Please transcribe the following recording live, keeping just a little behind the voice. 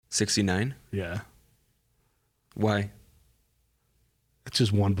69? Yeah. Why? It's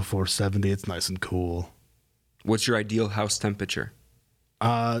just one before 70. It's nice and cool. What's your ideal house temperature?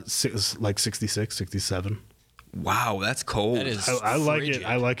 Like 66, 67. Wow, that's cold. That is I like frigid. it.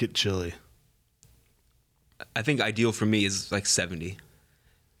 I like it chilly. I think ideal for me is like 70.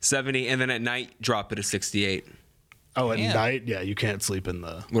 70, and then at night, drop it to 68. Oh, at Man. night, yeah, you can't sleep in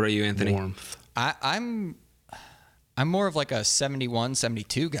the What are you, Anthony? warmth. I'm more of like a 71,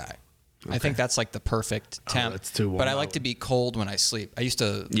 72 guy. I think that's like the perfect temp. that's too warm But I like out. to be cold when I sleep. I used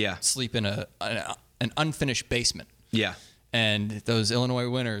to sleep in an unfinished basement. Yeah. And those Illinois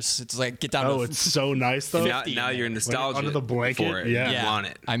winters, it's like get down Oh, to it's so nice though. Now you're nostalgic under the blanket, for it. yeah. You want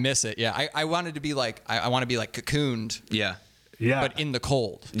it. I miss it. Yeah, I wanted to be like I want to be like cocooned, Yeah. Yeah, but in the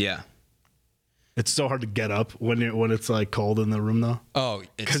cold. Yeah. it's so hard to get up when it's like cold in the room though, Oh,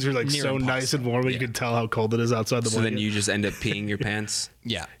 because you're like so nice and warm, and you can tell how cold it is outside the So blanket. then you just end up peeing your pants.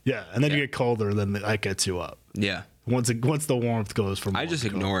 Yeah. yeah, and then you get colder, and then that gets you up. Yeah. Once the warmth goes from, I just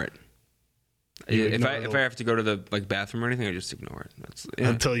ignore it. You If ignore I it if I have to go to the like bathroom or anything, I just ignore it. That's,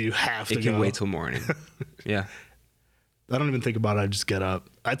 until you have to. it can go. wait till morning. Yeah. I don't even think about it. I just get up.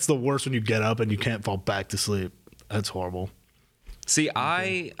 That's the worst when you get up and you can't fall back to sleep. That's horrible. See, if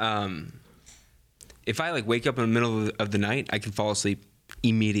I like wake up in the middle of the night, I can fall asleep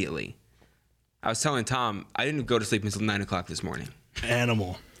immediately. I was telling Tom, I didn't go to sleep until 9 o'clock this morning.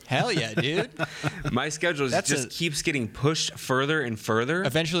 Animal. Hell yeah, dude. My schedule just keeps getting pushed further and further.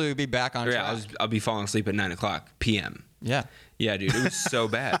 Eventually we'll be back on track. Yeah, I'll be falling asleep at 9 o'clock p.m. Yeah. Yeah, dude, it was so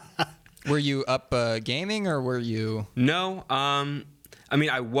bad. Were you up gaming or were you? No, I mean,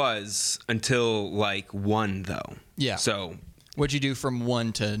 I was until like 1 though. Yeah. So What'd you do from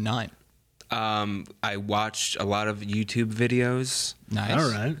 1 to 9? I watched a lot of YouTube videos. Nice. All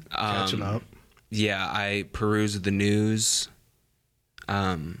right, catching up. Yeah, I perused the news.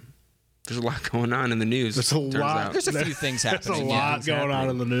 There's a lot going on in the news. There's a turns lot. out. There's a few things There's happening. a lot going on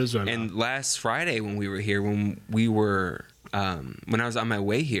in the news right now. And last Friday when we were here, when I was on my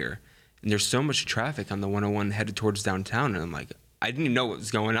way here, and there's so much traffic on the 101 headed towards downtown, and I'm like, I didn't even know what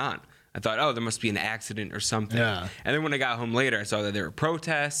was going on. I thought, oh, there must be an accident or something. Yeah. And then when I got home later, I saw that there were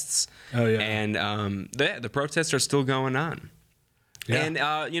protests. Oh, yeah. And the protests are still going on. Yeah. And,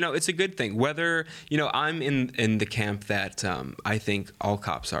 it's a good thing. Whether, I'm in the camp that I think all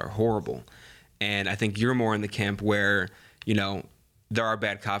cops are horrible. And I think you're more in the camp where, there are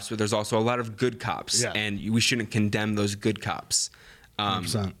bad cops, but there's also a lot of good cops. Yeah. And we shouldn't condemn those good cops.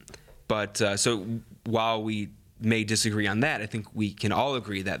 100%. But so while we may disagree on that, I think we can all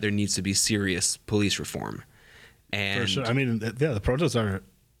agree that there needs to be serious police reform. And For sure. I mean, the protests are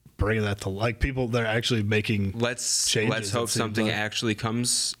bringing that to like people. They're actually making let's changes, hope it seems something like. actually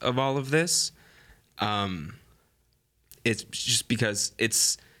comes of all of this. It's just because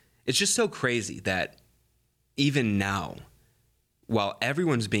it's just so crazy that even now, while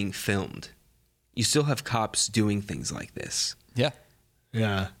everyone's being filmed, you still have cops doing things like this. Yeah.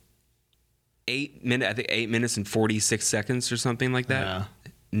 Yeah. 8 minutes and 46 seconds or something like that. Yeah.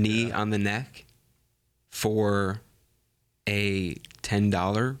 Knee on the neck for a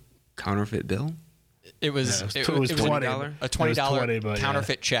 $10 counterfeit bill. It was Yeah, it was $20. a $20 It was $20, but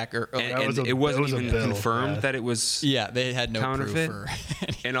counterfeit check or And was it wasn't a even bill, confirmed yeah. that it was yeah, they had no counterfeit. proof for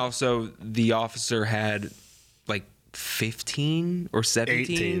And also the officer had like 15 or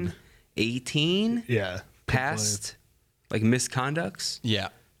 17, 18 Yeah. past like misconducts. Yeah.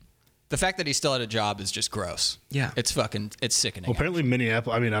 The fact that he still had a job is just gross. Yeah. It's sickening. Well, apparently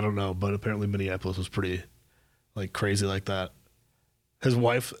Minneapolis, I mean, I don't know, but apparently Minneapolis was pretty like crazy like that. His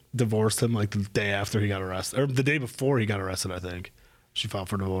wife divorced him like the day after he got arrested, or the day before he got arrested, I think. She filed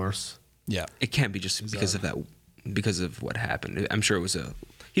for divorce. Yeah. It can't be just because of that, because of what happened. I'm sure it was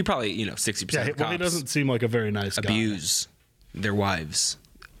he probably, 60% Yeah, of well, cops he doesn't seem like a very nice guy. abuse their wives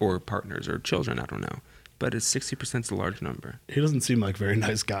or partners or children. I don't know. But it's 60% is a large number. He doesn't seem like a very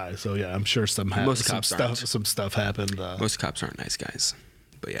nice guy. So yeah, I'm sure some cops aren't. stuff happened. Most cops aren't nice guys.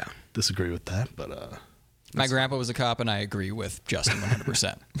 But yeah. Disagree with that, but My grandpa was a cop, and I agree with Justin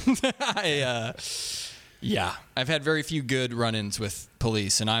 100%. Yeah, I've had very few good run-ins with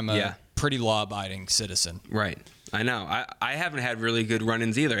police, and I'm a pretty law-abiding citizen. Right. I know. I haven't had really good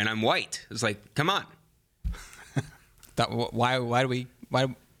run-ins either, and I'm white. It's like, come on. Why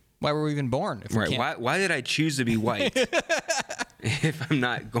were we even born? If we Right. can't? Why did I choose to be white if I'm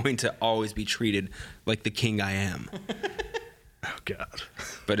not going to always be treated like the king I am? oh god.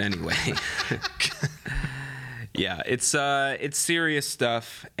 But anyway. Yeah, it's serious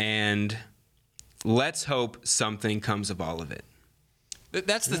stuff, and let's hope something comes of all of it.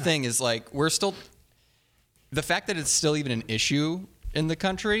 That's the thing is like we're still the fact that it's still even an issue in the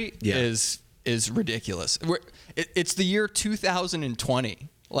country is ridiculous. It's the year 2020.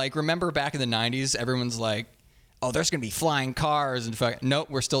 Like, remember back in the 90s, everyone's like, oh, there's going to be flying cars and nope,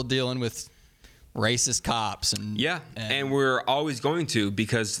 we're still dealing with racist cops and we're always going to,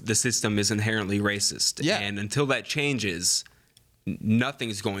 because the system is inherently racist. Yeah. And until that changes,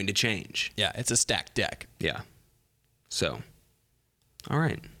 nothing's going to change. Yeah, it's a stacked deck. Yeah. So, all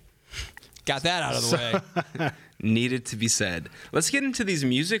right. Got that out of the way. Needed to be said. Let's get into these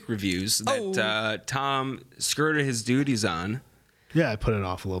music reviews that Tom skirted his duties on. Yeah, I put it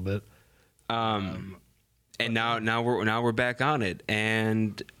off a little bit. And now we're back on it.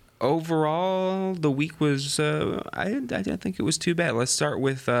 And overall, the week was I didn't think it was too bad. Let's start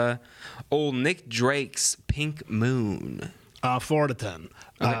with old Nick Drake's Pink Moon. 4 out of 10.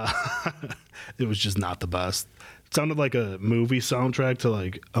 Okay. It was just not the best. It sounded like a movie soundtrack to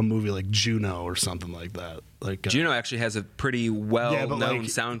like a movie like Juno or something like that. Like Juno actually has a pretty well-known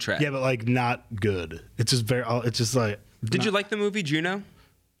soundtrack. Yeah, but like not good. It's just very. It's just like. Did you like the movie Juno?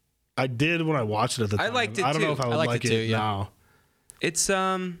 I did when I watched it at the time. I liked it I don't too. know if I would like it now. It's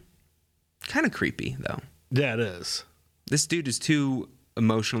kind of creepy though. Yeah, it is. This dude is too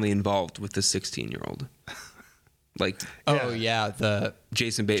emotionally involved with the 16-year-old. Like, the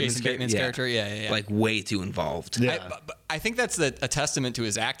Jason Bateman's character. Yeah. Like way too involved. Yeah. I think that's a testament to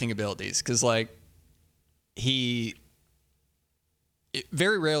his acting abilities, because like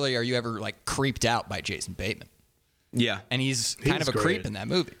very rarely are you ever like creeped out by Jason Bateman. Yeah, and he's kind of a creep in that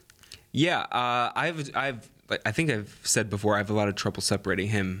movie. Yeah, I think I've said before, I have a lot of trouble separating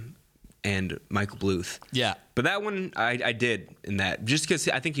him and Michael Bluth. Yeah, but that one I did in that, just because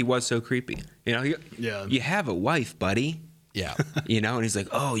I think he was so creepy. You know, you have a wife, buddy. Yeah, you know, and he's like,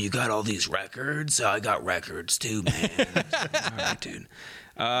 "Oh, you got all these records? I got records too, man." All right, dude.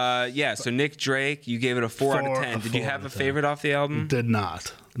 So Nick Drake, you gave it a 4 out of 10. Did you have a favorite off the album? Did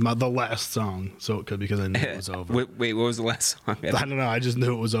not. The last song, so it could, because I knew it was over. Wait, what was the last song? I don't know. I just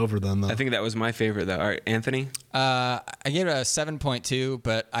knew it was over then, though. I think that was my favorite, though. All right, Anthony? I gave it a 7.2,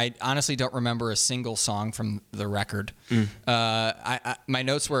 but I honestly don't remember a single song from the record. My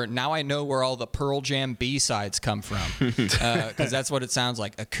notes were, now I know where all the Pearl Jam B-sides come from, because that's what it sounds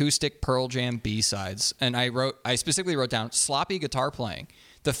like, acoustic Pearl Jam B-sides. And I specifically wrote down sloppy guitar playing.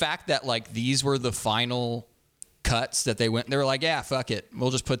 The fact that like these were the final cuts that they were like, yeah, fuck it, we'll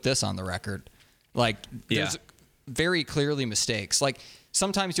just put this on the record. Like, there's very clearly mistakes. Like,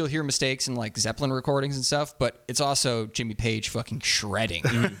 sometimes you'll hear mistakes in like Zeppelin recordings and stuff, but it's also Jimmy Page fucking shredding.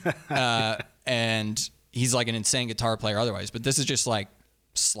 And he's like an insane guitar player otherwise, but this is just like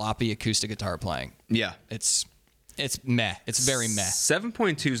sloppy acoustic guitar playing. Yeah, it's meh. It's very meh.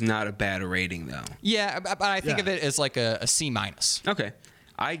 7.2 is not a bad rating though. Yeah, but I think of it as like a C-. Okay.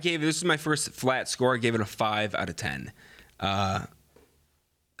 This is my first flat score. I gave it a 5 out of 10. I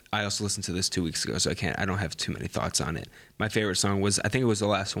also listened to this 2 weeks ago, so I don't have too many thoughts on it. My favorite song was, I think it was the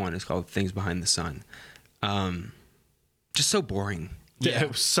last one. It's called Things Behind the Sun. Just so boring. Yeah, it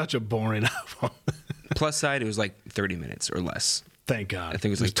was such a boring album. Plus side, it was like 30 minutes or less. Thank God. I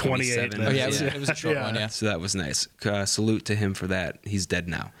think it was like 28 27. minutes. Oh yeah, it was a short one. Yeah. So that was nice. Salute to him for that. He's dead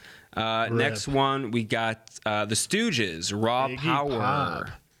now. Next one, we got the Stooges, Raw Iggy Power. Pop.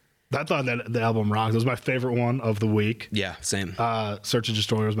 I thought that the album rocked. It was my favorite one of the week. Yeah, same. Search and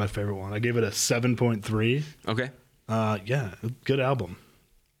Destroy was my favorite one. I gave it a 7.3. Okay. Yeah, good album.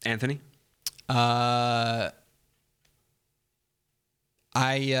 Anthony? I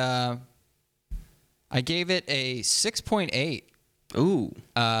gave it a 6.8. Ooh.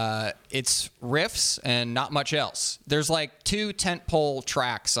 It's riffs and not much else. There's like 2 tentpole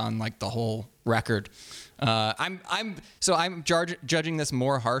tracks on like the whole record. I'm judging this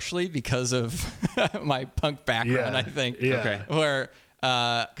more harshly because of my punk background. I think. Yeah. Okay. Where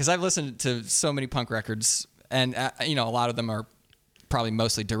because I've listened to so many punk records, and a lot of them are probably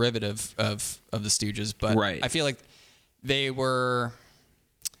mostly derivative of the Stooges, but right. I feel like they were.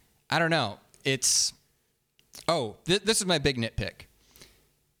 I don't know. It's. Oh, this is my big nitpick.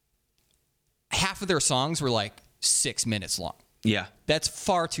 Half of their songs were like 6 minutes long. Yeah. That's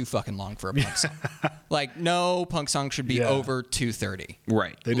far too fucking long for a punk song. Like, no punk song should be over 2:30.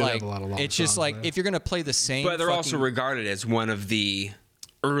 Right. They do have a lot of long It's just songs, like, man. if you're going to play the same But they're also regarded as one of the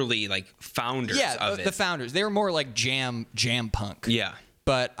early, like, founders of it. The founders. They were more like jam punk. Yeah.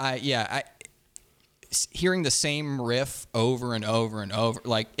 But, hearing the same riff over and over and over,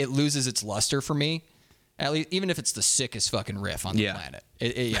 like, it loses its luster for me. At least, even if it's the sickest fucking riff on the planet.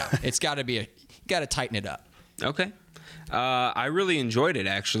 It's got to be got to tighten it up. Okay. I really enjoyed it,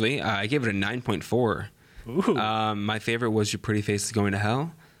 actually. I gave it a 9.4. My favorite was Your Pretty Face is Going to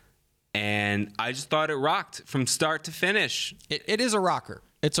Hell. and I just thought it rocked from start to finish. It is a rocker.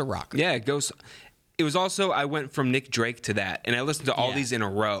 It's a rocker. Yeah, it goes. It was also, I went from Nick Drake to that, and I listened to all Yeah. these in a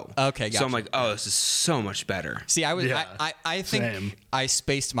row. Okay, So I'm gotcha. like, oh, this is so much better. See, I was Yeah, I think same. I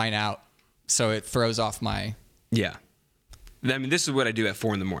spaced mine out, so it throws off my. Yeah. I mean, this is what I do at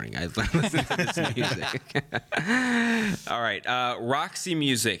 4 a.m. I listen to this music. All right. Roxy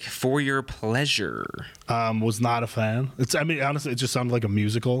Music, For Your Pleasure. Was not a fan. I mean, honestly, it just sounded like a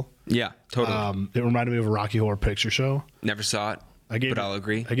musical. Yeah, totally. It reminded me of a Rocky Horror Picture Show. Never saw it, but I'll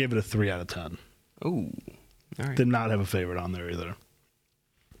agree. I gave it a 3 out of 10. Ooh. All right. Did not have a favorite on there either.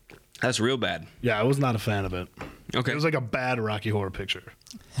 That's real bad. Yeah, I was not a fan of it. Okay. It was like a bad Rocky Horror Picture.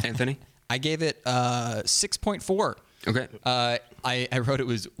 Anthony? I gave it 6.4. Okay. I wrote it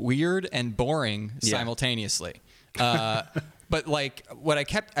was weird and boring Yeah. simultaneously. But like what I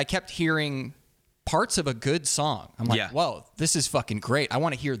kept hearing parts of a good song. I'm like, Yeah. whoa, this is fucking great. I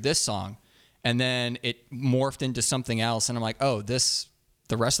want to hear this song. And then it morphed into something else, and I'm like, oh,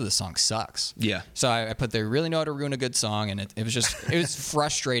 the rest of the song sucks. Yeah. So I put they really know how to ruin a good song, and it was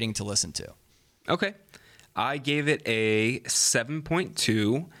frustrating to listen to. Okay. I gave it a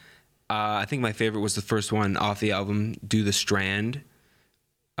 7.2. I think my favorite was the first one off the album, Do the Strand.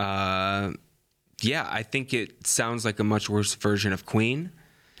 Yeah, I think it sounds like a much worse version of Queen.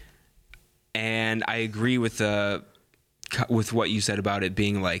 And I agree with what you said about it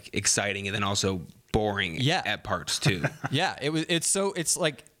being like exciting and then also boring Yeah. at parts too. Yeah, it's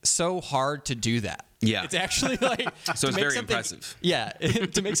like so hard to do that. Yeah. It's actually like So to it's make very something- impressive. Yeah,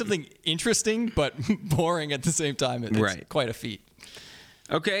 to make something interesting but boring at the same time. It's Right. quite a feat.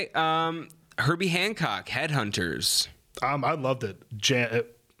 Okay, Herbie Hancock, Headhunters. I loved it.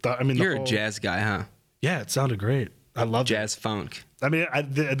 You're a jazz guy, huh? Yeah, it sounded great. I loved it. Jazz funk. I mean,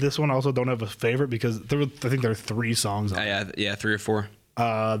 this one also don't have a favorite because I think there are 3 songs on it. Yeah, 3 or 4.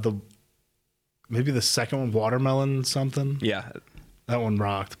 Maybe the second one, Watermelon something. Yeah. That one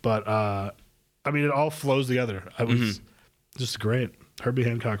rocked. But I mean, it all flows together. I was just great. Herbie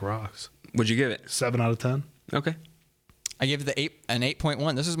Hancock rocks. Would you give it? 7 out of 10. Okay. I gave it an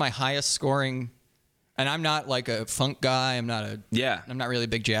 8.1. This is my highest scoring, and I'm not like a funk guy. I'm not really a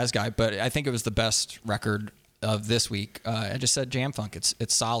big jazz guy, but I think it was the best record of this week. I just said jam funk.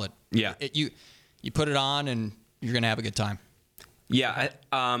 It's solid. Yeah. You put it on and you're gonna have a good time. Yeah,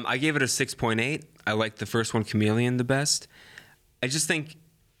 I gave it a 6.8. I like the first one, Chameleon, the best. I just think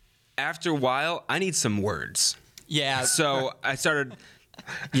after a while, I need some words. Yeah. So I started,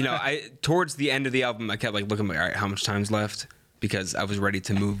 towards the end of the album, I kept like looking, all right, how much time's left? Because I was ready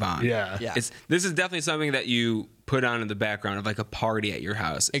to move on. Yeah. Yeah. This is definitely something that you put on in the background of like a party at your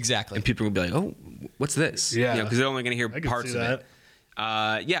house. Exactly. And people will be like, oh, what's this? Yeah. Because they're only going to hear I can parts see of it.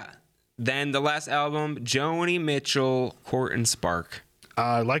 Yeah. Then the last album, Joni Mitchell, Court and Spark.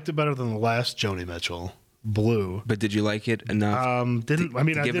 I liked it better than the last Joni Mitchell, Blue. But did you like it enough? I give it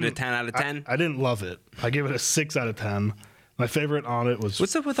a didn't 10 out of 10? I didn't love it. I gave it a 6 out of 10. My favorite on it was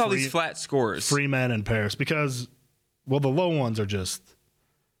What's up with all these flat scores? Free Men in Paris because, well, the low ones are just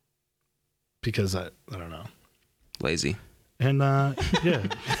because I don't know. Lazy. And yeah,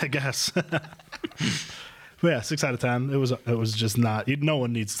 I guess. But yeah, 6 out of 10. It was just not. No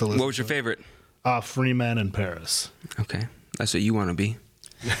one needs to listen. What was your to favorite? it. Free Men in Paris. Okay. That's what you want to be.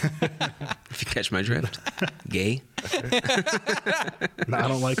 If you catch my drift. Gay. No, I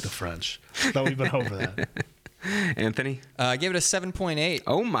don't like the French. Thought we've been over that. Anthony? I gave it a 7.8.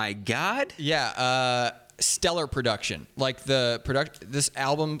 Oh my God. Yeah, stellar production. Like this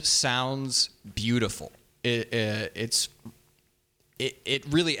album sounds beautiful. It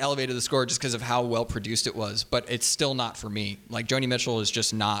really elevated the score just because of how well produced it was. But it's still not for me. Like Joni Mitchell is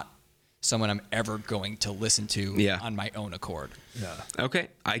just not someone I'm ever going to listen to on my own accord. Yeah. Okay.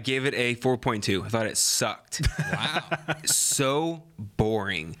 I gave it a 4.2. I thought it sucked. Wow. So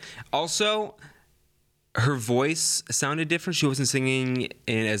boring. Also, her voice sounded different. She wasn't singing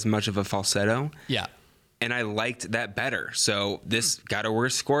in as much of a falsetto. Yeah. And I liked that better. So this got a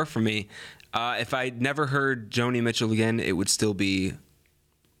worse score for me. If I'd never heard Joni Mitchell again, it would still be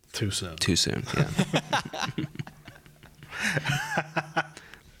Too soon. too soon. Yeah.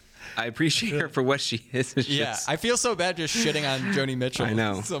 I appreciate her for what she is. It's Yeah, just- I feel so bad just shitting on Joni Mitchell. I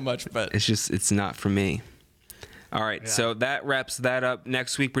know. So much, but it's not for me. All right, so that wraps that up.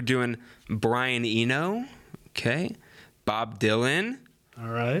 Next week we're doing Brian Eno, okay, Bob Dylan, All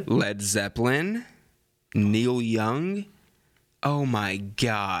right. Led Zeppelin, Neil Young. Oh my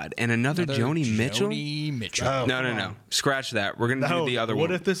God! And another Joni Mitchell. Joni Mitchell. Oh, No, come no. on. Scratch that. We're gonna No, do the other what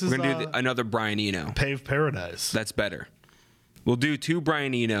one. if this is, We're gonna do another Brian Eno. Paved Paradise. That's better. We'll do 2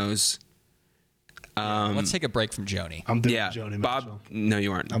 Brian Enos. Let's take a break from Joni. I'm doing Yeah, Joni Bob. Mitchell. No,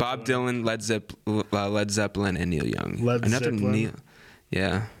 you aren't. Bob Dylan, Led Zeppelin, and Neil Young. Led Another Zeppelin? Neil.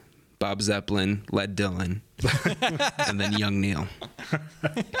 Yeah, Bob Zeppelin, Led Dylan, and then Young Neil.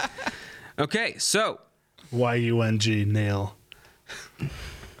 Okay, so YUNG Nail.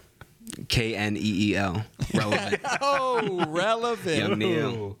 KNEEL. Relevant. Oh, relevant. Young Neil.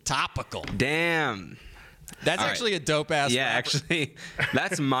 Ooh. Topical. Damn. That's All right. actually a dope ass. Yeah, rapper. actually,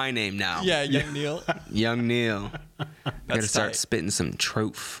 that's my name now. Yeah, Young Neil. Young Neil. I gotta start tight. spitting some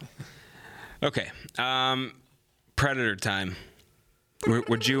trope. Okay. Predator time.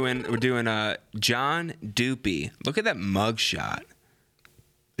 We're doing John Doopy. Look at that mug shot.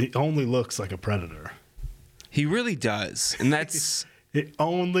 He only looks like a predator. He really does, and that's It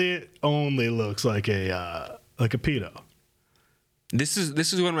only looks like a pedo. this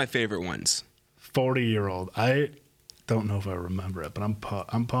is one of my favorite ones. 40-year-old. I don't know if I remember it, but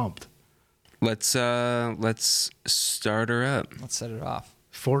I'm pumped. Let's start her up. Let's set it off.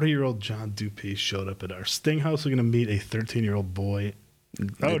 40-year-old John Dupee showed up at our Sting house. We're gonna meet a 13-year-old boy. Oh,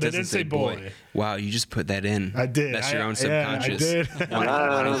 It they doesn't didn't say boy. Wow, you just put that in. I did. That's your own Yeah, I subconscious. did.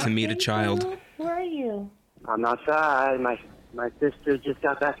 Wanting to meet a child. Where are you? I'm outside. My sister just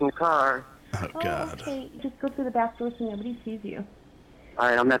got back in the car. Oh God. Okay, just go through the back door so nobody sees you. All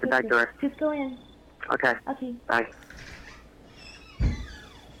right, I'm at the back door. Just go in. Okay. Okay. Bye.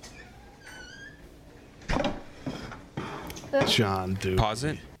 John Dupee. Pause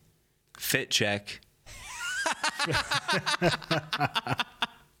it. Fit check.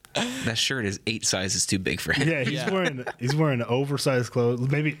 That shirt is 8 sizes too big for him. Yeah, he's wearing oversized clothes.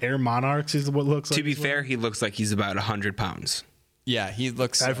 Maybe Air Monarchs is what looks like. To be he's wearing. fair, he looks like he's about 100 pounds. Yeah, he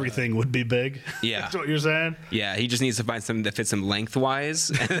looks. Everything would be big. Yeah. That's what you're saying? Yeah, he just needs to find something that fits him lengthwise,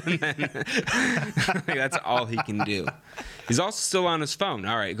 and then that's all he can do. He's also still on his phone.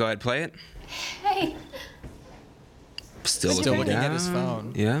 All right, go ahead, play it. Hey, Still Still looking looking down. at his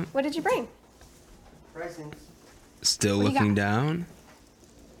phone. Yeah, what did you bring? still What do you looking got? down.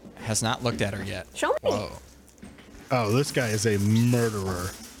 Has not looked at her yet. Show me. Whoa. Oh, this guy is a murderer.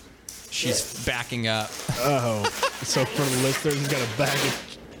 She's backing up. Oh, so for the listeners, he's got a bag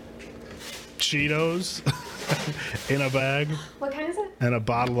of Cheetos in a bag What kind is it? and a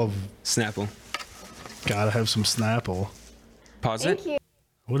bottle of. Snapple. Gotta have some Snapple. Pause Thank it. you.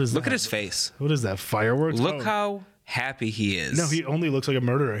 What is Look that? at his face. What is that? Fireworks? Look Oh. how happy he is. No, he only looks like a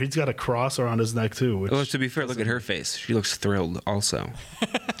murderer. He's got a cross around his neck too. Which Well, to be fair, look at her face. She looks thrilled also.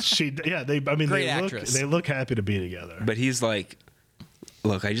 Great actress. They look happy to be together. But he's like,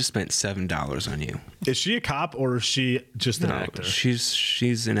 look, I just spent $7 on you. Is she a cop or is she just an No, actor?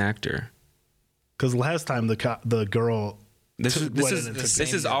 she's an actor. Because last time the girl, This went is in and this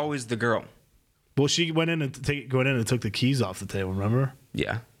took- is always the girl. well, she went in and took the keys off the table. Remember?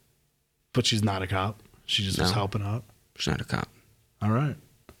 Yeah, But she's not a cop. She just was No. helping out. she's not a cop. All right.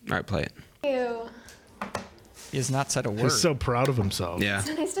 All right, play it. Ew. He has not said a word. He's so proud of himself. Yeah.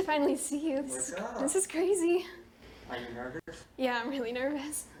 So nice to finally see you. This is crazy. Are you nervous? Yeah, I'm really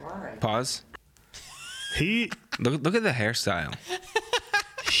nervous. Why? Pause. He Look at the hairstyle.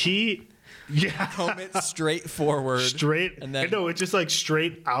 yeah. Comb it straight forward. Straight. And then No, it's just like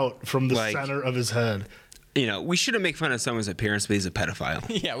straight out from the Like- center of his head. You know, we shouldn't make fun of someone's appearance, but he's a pedophile.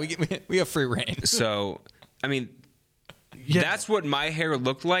 yeah, we have free reign. So, I mean, Yeah. that's what my hair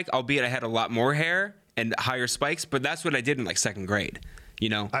looked like, albeit I had a lot more hair and higher spikes, but that's what I did in like second grade. You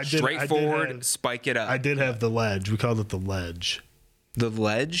know, I did straightforward, have- spike it up. I did have the ledge. We called it the ledge. The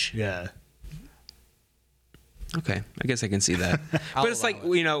ledge? Yeah. Okay, I guess I can see that. I'll But it's like,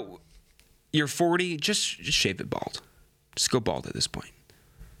 allow you know, you're 40, just shave it bald. Just go bald at this point.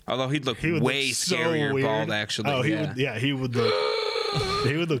 Although he'd look He would way look so scarier weird. bald, actually. Oh, he yeah. would. Yeah, he would look.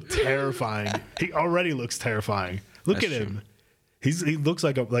 He would look terrifying. He already looks terrifying. Look That's at him. He looks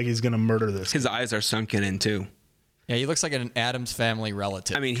like he's gonna murder this. His eyes are sunken in too. Yeah, he looks like an Adams Family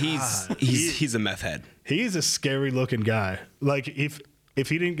relative. I mean, he's a meth head. He's a scary looking guy. Like if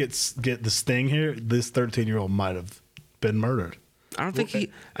he didn't get the sting here, this 13-year-old might have been murdered. I don't think he.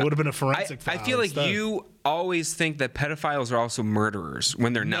 It would have been a forensic. I file feel like instead. you always think that pedophiles are also murderers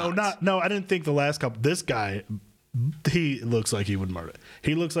when they're not. No. I didn't think the last couple. This guy, he looks like he would murder.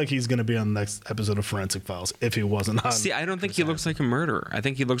 He looks like he's going to be on the next episode of Forensic Files if he wasn't on. See, I don't think he looks like a murderer. I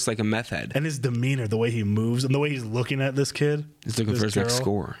think he looks like a meth head. And his demeanor, the way he moves, and the way he's looking at this kid. He's looking this for his next girl.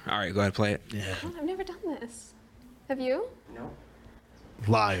 score. All right, go ahead, play it. Yeah. Oh, I've never done this. Have you? No.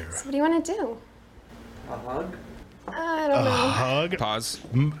 Liar. What do you want to do? A hug? I don't know. Hug. Pause.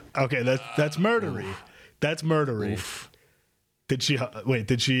 Okay, that's murdery. That's murdery. Did she wait?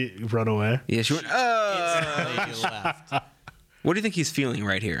 Did she run away? Yeah, she went. He left. What do you think he's feeling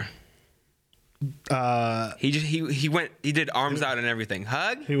right here? He did arms out and everything.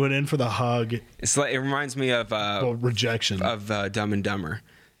 Hug. He went in for the hug. It's like, it reminds me of Rejection. of Dumb and Dumber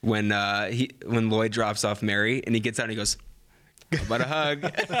when Lloyd drops off Mary and he gets out and he goes, "How about a hug?"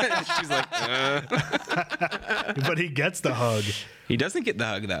 She's like, But he gets the hug. He doesn't get the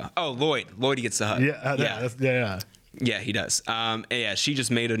hug though. Oh, Lloyd gets the hug. Yeah. He does. Yeah, she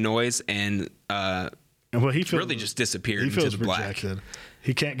just made a noise and Well, he feels, really just disappeared he into feels the black. rejected.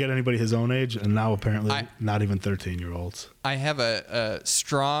 He can't get anybody his own age, and now apparently not even 13-year-olds. I have a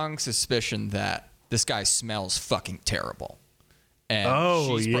strong suspicion that this guy smells fucking terrible.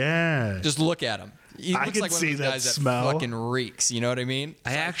 And just look at him. He I looks can like one see of those that guys smell. that fucking reeks. You know what I mean?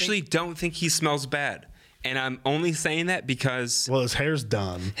 I actually don't think he smells bad. And I'm only saying that because Well, his hair's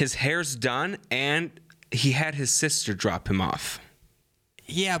done. his hair's done and he had his sister drop him off.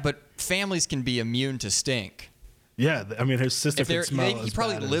 Yeah, but families can be immune to stink. Yeah, I mean, his sister If they're, can smell he as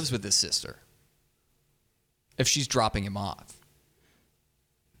probably bad as- lives with his sister. If she's dropping him off.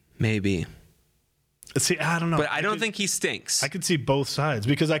 Maybe. See, I don't know. But I don't think he stinks. I could see both sides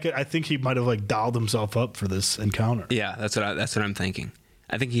because I think he might have like dialed himself up for this encounter. Yeah, that's what I'm thinking.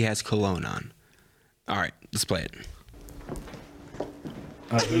 I think he has cologne on. All right, let's play it.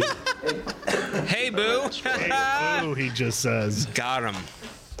 Hey, boo. Oh, he just says. Got him.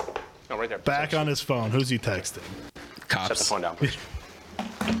 No, right there. Back on his phone. Who's he texting? Set the Cops. phone down, please.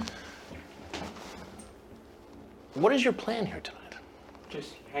 What is your plan here tonight?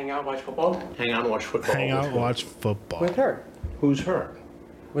 Just hang out, watch football Hang out and watch football. Hang out, watch football. with her, Who's her?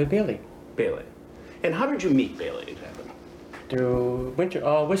 with Bailey, Bailey. And how did you meet Bailey exactly? through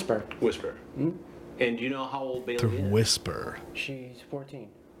Whisper. Whisper. And do you know how old Bailey To is? whisper. She's 14.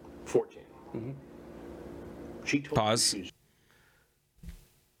 14. She told Pause. you she's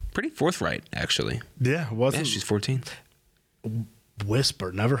Pretty forthright, actually. Yeah, Yeah, wasn't she's 14.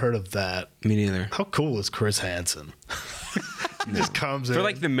 whisper. Never heard of that. Me neither. How cool is Chris Hansen? He just comes in. For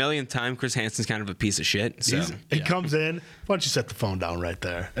like the millionth time, Chris Hansen's kind of a piece of shit. So. He comes in. Why don't you set the phone down right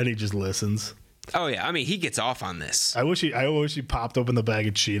there? And he just listens. Oh yeah, I mean he gets off on this. I wish he popped open the bag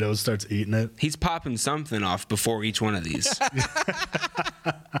of Cheetos, starts eating it. He's popping something off before each one of these.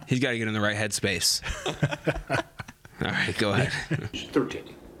 He's got to get in the right headspace. All right, go ahead. 13.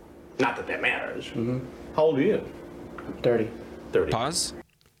 Not that that matters. How old are you? 30. 30. Pause.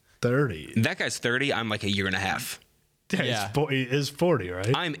 30. That guy's 30. I'm like a year and a half. Yeah. He is 40,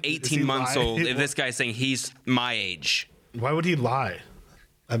 right? I'm Is he 18 months lying? old. If this guy's saying he's my age, Why would he lie?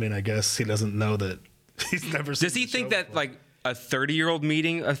 I mean, I guess he doesn't know that he's never seen does he the think show that before. like a 30-year-old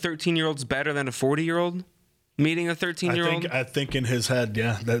meeting a 13-year-old's better than a 40-year-old meeting a 13-year-old? I think in his head,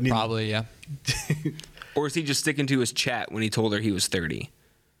 yeah. That means, Probably, yeah. Or is he just sticking to his chat when he told her he was 30?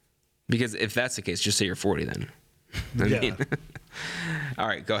 Because if that's the case, just say you're 40 then. I Yeah. mean, all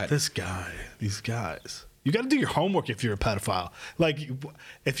right, go ahead. This guy, these guys. You got to do your homework if you're a pedophile. Like,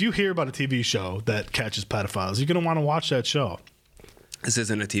 if you hear about a TV show that catches pedophiles, you're gonna want to watch that show. This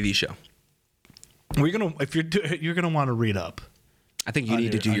isn't a TV show. You're gonna want to read up. I think you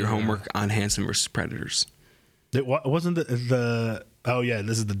need to do your homework on Hanson versus Predators. It wasn't the. Oh yeah,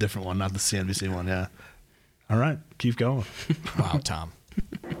 this is the different one, not the CNBC one. Yeah. All right, keep going. Wow, Tom.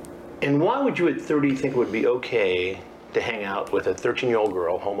 And why would you at 30 think it would be okay to hang out with a 13-year-old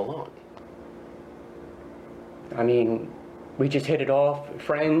girl home alone? I mean, we just hit it off,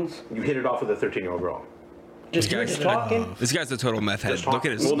 friends. You hit it off with a 13-year-old girl. We were just talking. This guy's a total meth head. Just Look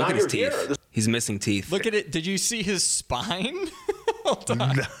at his, well, look now at his you're teeth. here. He's missing teeth. Look at it. Did you see his spine? Hold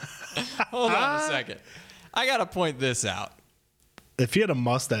on. Hold on a second. I got to point this out. If he had a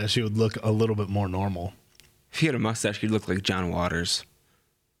mustache, he would look a little bit more normal. If he had a mustache, he'd look like John Waters.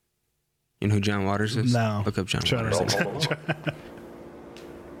 You know who John Waters is? No. Look up John Try to- Waters. Home alone.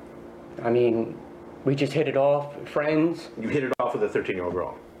 I mean, we just hit it off, friends. You hit it off with a 13-year-old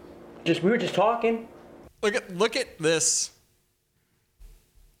girl. We were just talking. Look at this.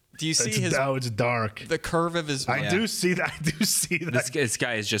 Do you see It's dark. the curve of his? I do see that. I do see that. This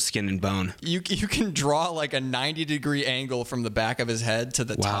guy is just skin and bone. You can draw like a 90-degree angle from the back of his head to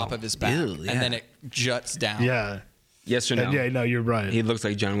the Wow. top of his back, Ew, yeah. and then it juts down. Yeah. Yes or no? And yeah, no, you're right. He looks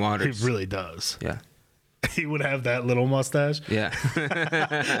like John He Waters. really does. Yeah. He would have that little mustache. Yeah.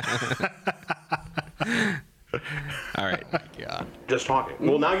 All right. Yeah. Just talking.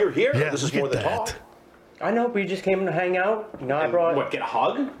 Well, now you're here. Yeah, This is look more at than that. talk. I know, we just came to hang out. You know, I brought What, get a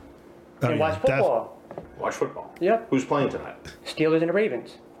hug? Oh, and yeah, watch football. Watch football. Yep. Who's playing tonight? Steelers and the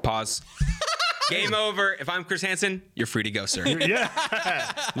Ravens. Pause. Game over. If I'm Chris Hansen, you're free to go, sir. Yeah.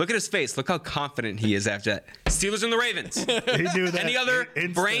 Look at his face. Look how confident he is after that. Steelers and the Ravens. He knew that. Any other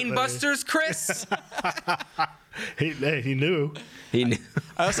instantly. brain busters, Chris? He knew. He knew.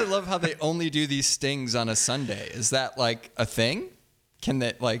 I also love how they only do these stings on a Sunday. Is that like a thing? Can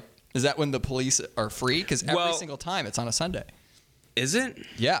they like? Is that when the police are free? Because every single time it's on a Sunday. Is it?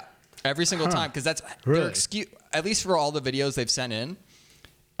 Yeah, every single time. Because that's Really? their excuse. At least for all the videos they've sent in,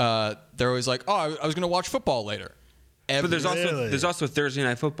 they're always like, "Oh, I was going to watch football later." But there's Really? also Thursday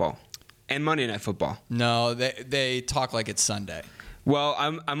night football and Monday night football. No, they talk like it's Sunday. Well,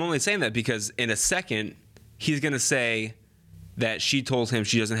 I'm only saying that because in a second he's gonna say that she told him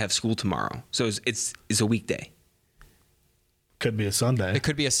she doesn't have school tomorrow, so it's a weekday. Could be a Sunday. It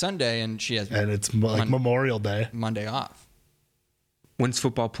could be a Sunday, and she has And it's like Memorial Day. Monday off. When's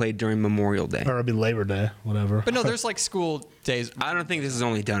football played during Memorial Day? Or it'd be Labor Day, whatever. But no, there's like school days. I don't think this is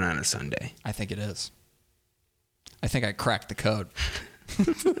only done on a Sunday. I think it is. I think I cracked the code. All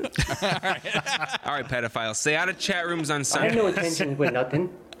right, pedophiles, stay out of chat rooms on I have Sunday. no intentions with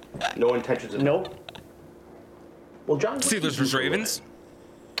nothing. No intentions of. Nope. Well, John. what did Steelers you vs. do Ravens.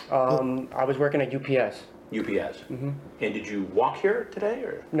 I was working at UPS. today? UPS. Mm-hmm. And did you walk here today,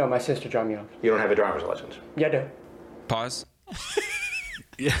 or No, my sister dropped me off. you don't have a driver's license? Yeah, I do. Pause.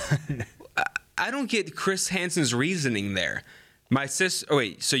 I don't get Chris Hansen's reasoning there. My sister. Oh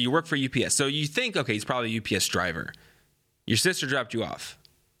wait, so you work for UPS? So you think, okay, he's probably a UPS driver. Your sister dropped you off.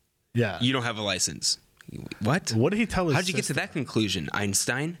 Yeah. You don't have a license. What? What did he tell his How'd you get to that conclusion,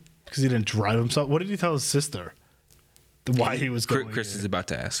 Einstein? Because he didn't drive himself. What did he tell his sister? Why he was going Chris here? is about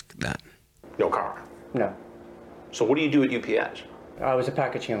to ask that. No car. No. So what do you do at UPS? I was a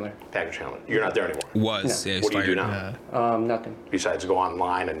package handler. Package handler. You're not there anymore. Was. No. Yeah, he was What do you do fired. now? Nothing. Besides go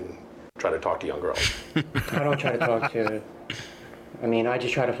online and try to talk to young girls. I don't try to talk to. I mean, I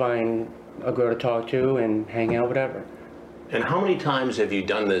just try to find a girl to talk to and hang out, whatever. And how many times have you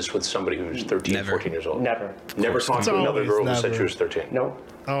done this with somebody who's 13, Never. 14 years old? Never. Never talked to another always girl who said never. she was 13. Nope.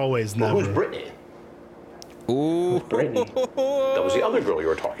 Always Well, never. who's Brittany? Ooh. Brittany. That was the other girl you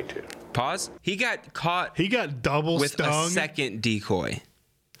were talking to. Pause. He got caught He got double with stung. a second decoy.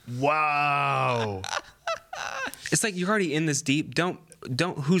 Wow. It's like you're already in this deep. Don't.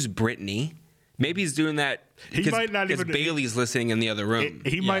 Who's Brittany? Maybe he's doing that He because, might not because even- Bailey's listening in the other room.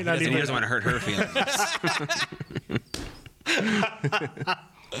 He might not and he even. doesn't want to hurt her feelings.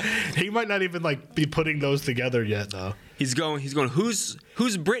 He might not even like be putting those together yet, though. He's going. Who's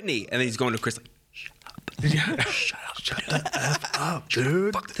Brittany? And then he's going to Chris. Shut the f up,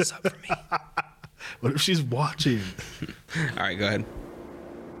 dude. Fuck this up for me. What if she's watching? All right, go ahead.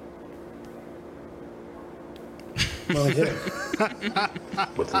 Well, I did.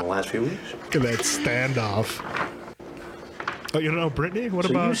 Within the last few weeks. Look at that standoff. Oh, you don't know Brittany? What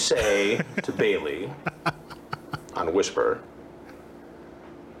So you about? say to Bailey on Whisper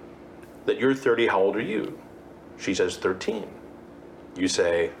that you're 30, how old are you? She says 13. You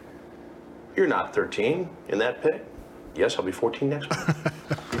say, you're not 13 in that pic? Yes, I'll be 14 next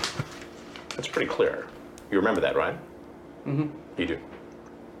month. That's pretty clear. You remember that, right? Mm-hmm. You do.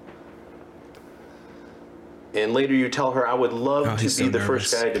 And later you tell her, I would love to be he's so the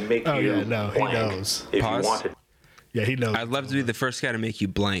first nervous. guy to make Oh, you yeah, no, he blank knows. if Pause. you wanted. Yeah, he knows. I'd love to be the first guy to make you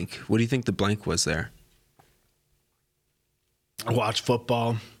blank. What do you think the blank was there? Watch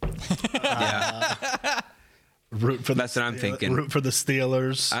football. Yeah, Root for That's the what I'm Steelers- thinking. Root for the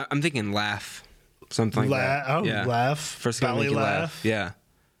Steelers. I'm thinking laugh, something like that. Oh, Yeah. laugh. First guy to Belly make you laugh. laugh. Yeah,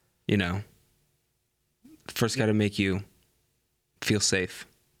 you know, first guy to make you feel safe.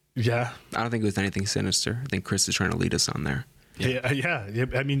 Yeah. I don't think it was anything sinister. I think Chris is trying to lead us on there. Yeah.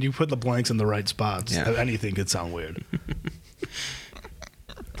 I mean, you put the blanks in the right spots. Yeah. Anything could sound weird.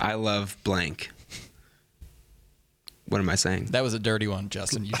 I love blank. What am I saying? That was a dirty one,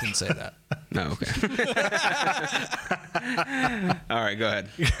 Justin. You shouldn't say that. No, okay. All right, go ahead.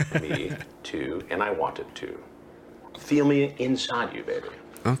 Me to, and I wanted to. Feel me inside you, baby.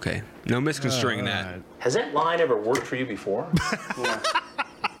 Okay, no misconstruing that. Has that line ever worked for you before?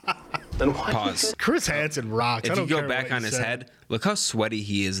 Then why Pause. Chris Hansen rocks. I If you don't go care back what on you his say. head, look how sweaty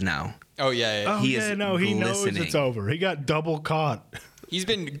he is now. Oh yeah, yeah. Oh, He yeah, is no, he knows glistening. it's over. He got double caught. He's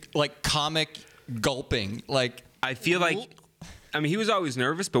been like comic gulping. Like I feel like, I mean, he was always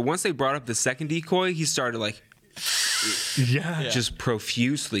nervous, but once they brought up the second decoy, he started like Yeah. just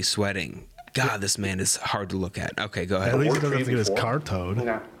profusely sweating. God, this man is hard to look at. Okay, go At ahead. least he worked for doesn't have you to get his before? car towed.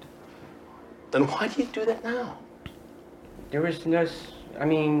 No. Then why do you do that now? There was no. I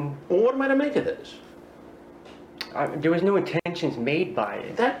mean, Well, what am I to make of this? there was no intentions made by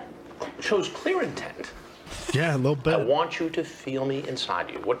it. That shows clear intent. Yeah, a little bit. I want you to feel me inside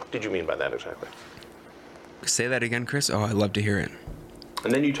you. What did you mean by that exactly? Say that again, Chris. Oh, I'd love to hear it.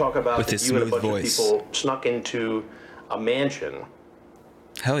 And then you talk about With that his you and a smooth bunch voice. of people snuck into a mansion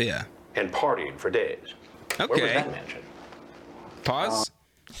Hell yeah. and partied for days. Where was Okay. that mansion? Pause.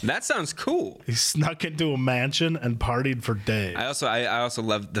 That sounds cool. He snuck into a mansion and partied for days. I also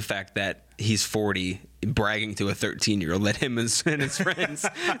love the fact that he's 40, bragging to a 13-year-old that him and his friends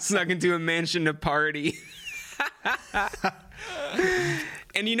snuck into a mansion to party.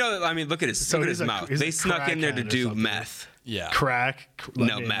 And I mean, look at his he's a- mouth. he's a They snuck in there to crackhead or do something. meth. Yeah. Crack.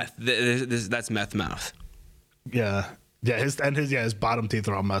 No, like, meth. That's meth mouth. Yeah. Yeah, his bottom teeth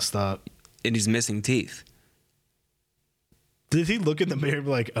are all messed up. And he's missing teeth. Did he look in the mirror and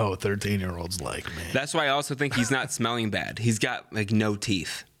be like, oh, 13-year-olds like me? That's why I also think he's not smelling bad. He's got like no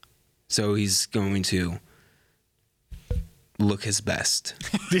teeth. So he's going to look his best.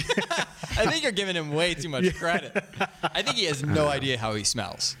 I think you're giving him way too much credit. I think he has no idea how he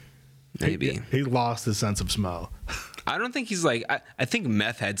smells. Maybe. He lost his sense of smell. I don't think he's like I think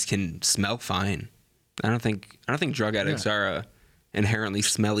meth heads can smell fine. I don't think drug addicts are inherently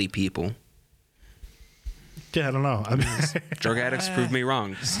smelly people. Yeah, I don't know. I mean, Drug addicts prove me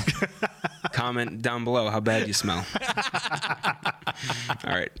wrong. Comment down below how bad you smell.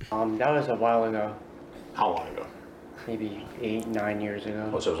 All right. That was a while ago, How long ago? maybe 8, 9 years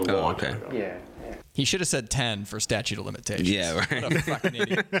ago. Oh, so it was a Oh, long okay. time ago. Yeah. He should have said 10 for statute of limitations. Yeah, right. What a fucking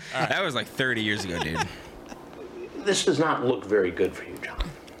idiot. That was like 30 years ago, dude. This does not look very good for you, John.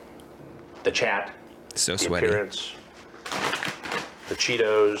 The chat, So the sweaty. appearance, the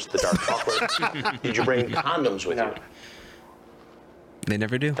Cheetos, the dark chocolate. Did you bring condoms with No. you? They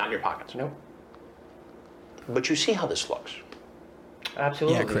never do. Not in your pockets. Nope. But you see how this looks.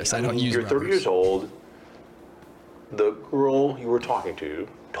 Absolutely. Yeah, Chris, I don't use You're 30 rubbers. years old. The girl you were talking to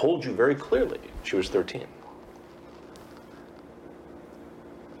told you very clearly she was 13.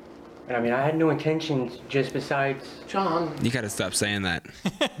 And I mean, I had no intentions just besides. John, You got to stop saying that.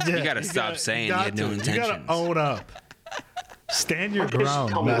 You gotta stop saying you had no You intentions. gotta own up. Stand your why don't you just ground,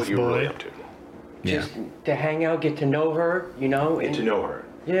 tell me meth what you were really boy. up to. Yeah. To hang out, get to know her, Get and to know her.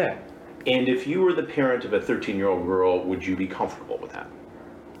 yeah. And if you were the parent of a 13-year-old girl, would you be comfortable with that?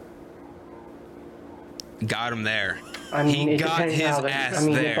 Got him there. I mean, He it got depends his how ass I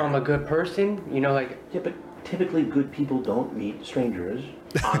mean, there. if I'm a good person, like, Yeah, but typically good people don't meet strangers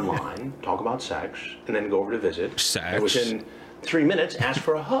online, talk about sex, and then go over to visit. Sex. And within 3 minutes, ask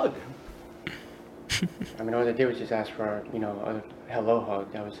for a hug I mean, all I did was just ask for, a hello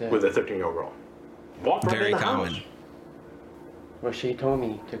hug. That was it. with a 13-year-old girl. Walk right Very in the common. house. Well, she told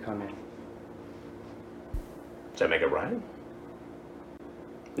me to come in. Does that make it right?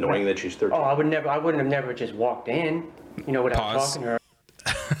 Knowing that she's 13. Oh, I wouldn't have never just walked in, without Pause. talking to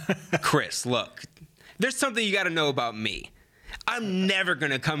her. Chris, look. There's something you got to know about me. I'm never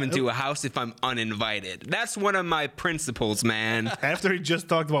going to come into a house if I'm uninvited. That's one of my principles, man. After he just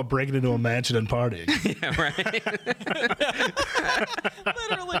talked about breaking into a mansion and partying. Yeah, right?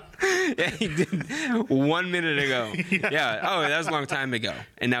 Literally. Yeah, he did 1 minute ago. Yeah. Oh, that was a long time ago.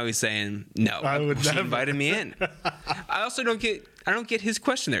 And now he's saying, no. I would she never. invited me in. I also don't get his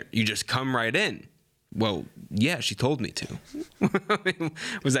question there. You just come right in. Well, yeah, she told me to.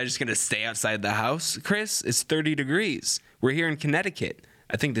 Was I just going to stay outside the house, Chris? It's 30 degrees. We're here in Connecticut.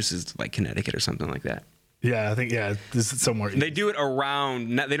 I think this is like Connecticut or something like that. Yeah, I think, this is somewhere. They do it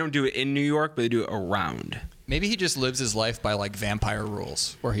around. They don't do it in New York, but they do it around. Maybe he just lives his life by like vampire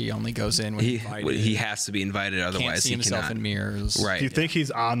rules, where he only goes in when he's invited. He has to be invited, Can't otherwise see he himself cannot. in mirrors. Right. Do you think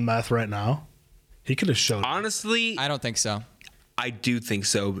he's on meth right now? He could have showed. Honestly, I don't think so. I do think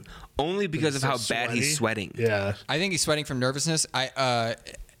so, only because of so how bad he's sweaty? sweating. Yeah. I think he's sweating from nervousness.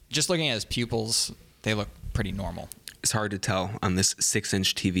 Just looking at his pupils, they look pretty normal. It's hard to tell on this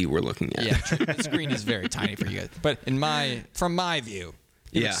 6-inch TV we're looking at. Yeah, the screen is very tiny for you guys. But from my view,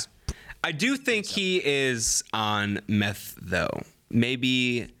 it Yeah. looks- I do think he is on meth, though.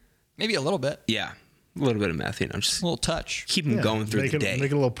 Maybe, maybe a little bit, yeah, a little bit of meth, just a little touch. keep him Yeah, going through make the it, day.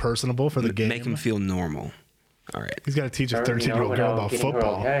 Make it a little personable for the game. Make him feel normal. All right. He's got to teach a Or, 13-year-old girl without about getting her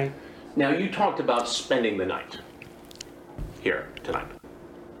football. okay. Now, you talked about spending the night here tonight.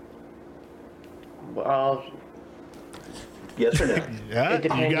 Well, Yes or no? Yeah, it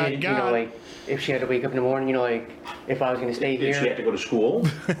depended, you got like, if she had to wake up in the morning, if I was going to stay Did she have here. to go to school?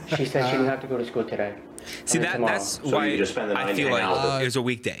 She said she didn't have to go to school today. See, I mean, tomorrow. that's So why you just spend the night I and feel hang like out? it was a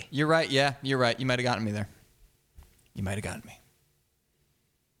weekday. You're right. Yeah, you're right. You might have gotten me there. You might have gotten me.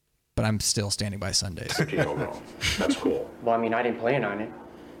 But I'm still standing by Sundays. 13-year-old girl. That's cool. Well, I mean, I didn't plan on it.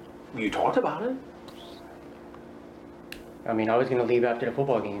 You talked about it. I mean, I was going to leave after the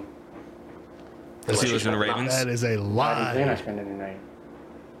football game. The Steelers and the Ravens? That is a I didn't plan lie. on spending the night.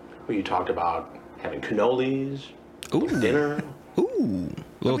 Well, you talked about having cannolis, Ooh. dinner. Ooh.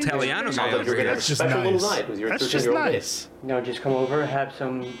 Little Italiano guy Sounds like over you're going to here. have a That's just special little nice. night with your That's just 13-year-old nice. You know, just come over, have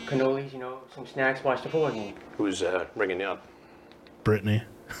some cannolis, you know, some snacks, watch the football game. Who's ringing you up? Brittany.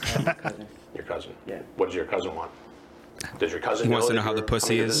 My cousin. Your cousin. Yeah. What does your cousin want? Does your cousin He wants to that know how the you're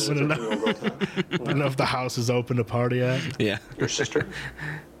pussy coming to is. visit a 13-year-old girl tonight? I don't know if the house is open to party at. Yeah. Your sister?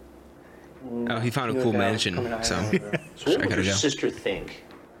 Oh, he found She a knew cool that I was mansion. coming out So of nowhere. So what I would gotta your go. sister think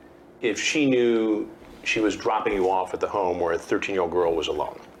if she knew she was dropping you off at the home where a 13-year-old girl was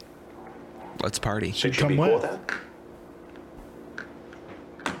alone? let's party. Think she'd come be cool with with. that?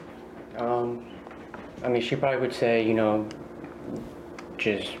 I mean, she probably would say, you know,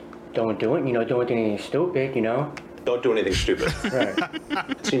 just don't do it, you know, don't do anything stupid, you know? Don't do anything stupid.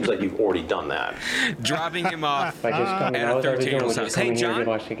 Right. It seems like you've already done that. Dropping him off. By just coming At a out, I was doing 13-year-old's was house. just Hey, coming here John? to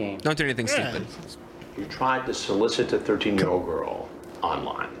watch the game. Don't do anything stupid. You tried to solicit a 13-year-old girl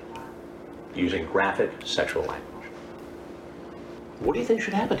online using graphic sexual language. What do you think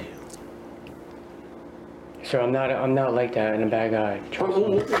should happen to you? Sir, I'm not like that and a bad guy. Trust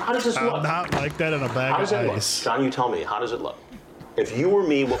me. How does this I'm look? not like that in a How bag does of it look? ice. John, you tell me. How does it look? If you were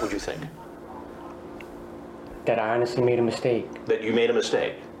me, what would you think? That I honestly made a mistake. That you made a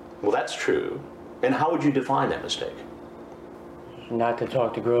mistake. Well, that's true. And how would you define that mistake? Not to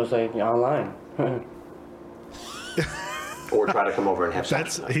talk to girls like online. Or try to come over and have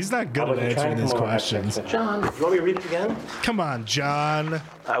sex That's with them? he's not I good at wasn't trying answering to these come over and have sex questions. with her. John, you want me to read it again? Come on, John.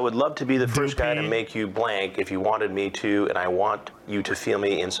 I would love to be the first guy to Doopy. make you blank if you wanted me to, and I want you to feel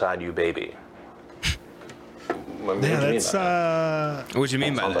me inside you, baby. What do you Yeah, mean that's by that? What do you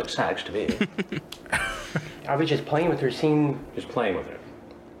mean by Sounds like that? sex to me. I was just playing with her, seeing, Just playing with her.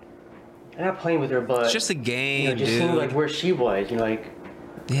 not playing with her, but It's just a you know, game, just seeing like dude. where she was, you know, like,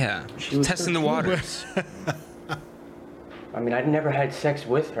 Yeah. was Testing the 13. waters. I mean, I never had sex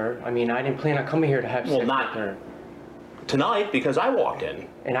with her. I mean, I didn't plan on coming here to have Well, sex not- with her. Tonight, because I walked in.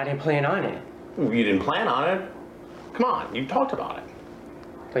 And I didn't plan on it. You didn't plan on it. Come on, you talked about it.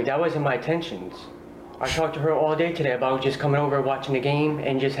 Like, that wasn't my intentions. I talked to her all day today about just coming over, watching the game,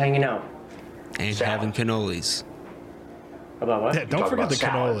 and just hanging out. And Salad. having cannolis. About what? Yeah, don't talk forget about the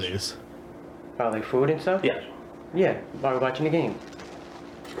salads. cannolis. About like food and stuff? Yes. Yeah, while we're watching the game.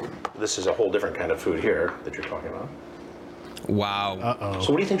 This is a whole different kind of food here that you're talking about. Wow.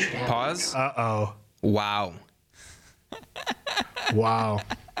 So what do you think should happen? Pause. Uh-oh. Wow. Wow.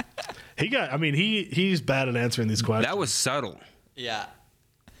 He's bad at answering these questions. That was subtle. Yeah.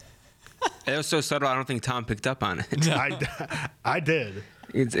 It was so subtle, I don't think Tom picked up on it. I did.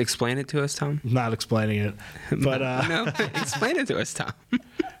 Explain it to us, Tom. Not explaining it. But No, explain it to us, Tom.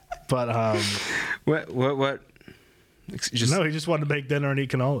 but What? Just no, he just wanted to make dinner and eat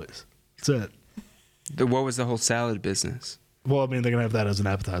cannolis. That's it. what was the whole salad business? Well, I mean, they're gonna have that as an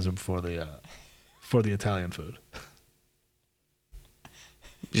appetizer before the Italian food.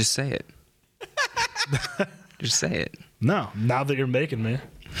 Just say it. Just say it. No, now that you're making me,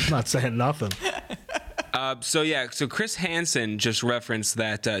 I'm not saying nothing. So Chris Hansen just referenced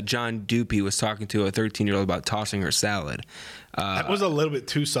that John Doopy was talking to a 13-year-old about tossing her salad, That was a little bit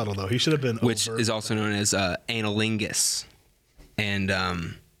too subtle, though. He should have been which overt. is also known as analingus. And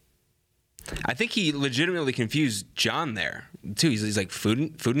I think he legitimately confused John there too. He's like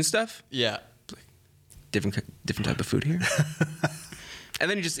food and stuff. Yeah. Different type of food here. And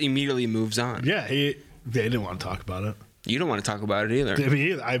then he just immediately moves on. Yeah, they didn't want to talk about it. You don't want to talk about it either.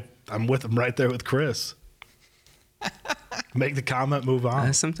 Me either. I'm with him right there with Chris. Make the comment, move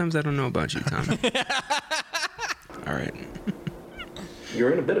on. Sometimes I don't know about you, Tom. All right.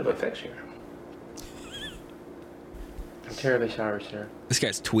 You're in a bit of a fix here. I'm terribly sorry, sir. This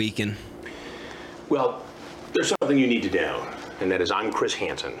guy's tweaking. Well, there's something you need to know, and that is I'm Chris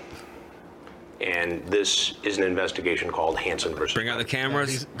Hansen. And this is an investigation called Hansen versus. Bring out the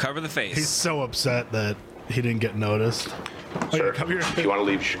cameras. Cover the face. He's so upset that he didn't get noticed. Oh, Sir, yeah, cover if you want to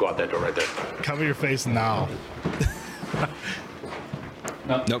leave, you should go out that door right there. cover your face now.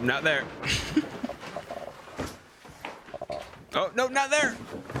 Nope, not there. Oh, no, not there.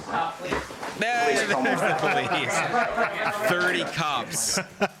 There's the police. 30 cops.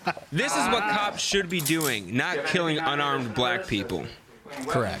 This is what cops should be doing, not killing unarmed black people.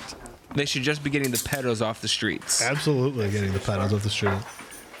 Correct. They should just be getting the pedos off the streets. Absolutely getting the pedals off the street.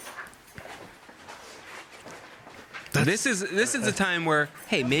 This is a time where,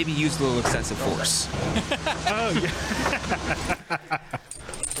 hey, maybe use a little excessive force.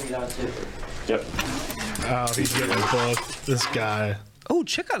 Yep. Oh, he's getting booked. This guy. Oh,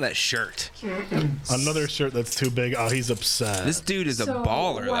 check out that shirt. Another shirt that's too big. Oh, he's upset. This dude is a So,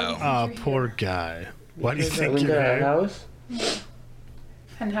 baller, why do you though. think Oh, poor guy. Why do you think We you're got a here? house.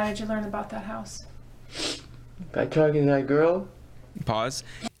 And how did you learn about that house? By talking to that girl. Pause.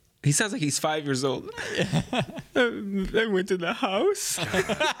 He sounds like he's 5 years old. I went to the house.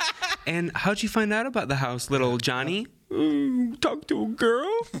 And how'd you find out about the house, little Johnny? Talk to a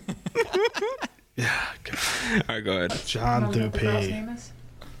girl. Yeah, God. All right, go ahead. John Remember what the girl's Dupee. name is?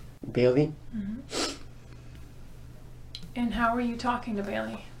 Bailey. And how were you talking to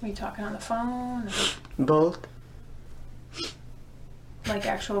Bailey? Were you talking on the phone? Or Both. like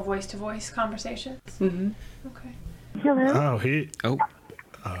actual voice-to-voice conversations? Mm-hmm. Okay. Hello. Oh, he. Oh,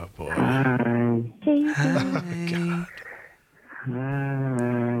 Oh, boy. Hey, you doing?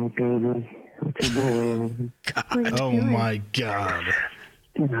 Hi, baby. What you doing? What are you Oh, doing? my God.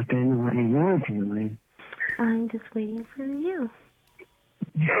 Nothing. What are you doing? I'm just waiting for you.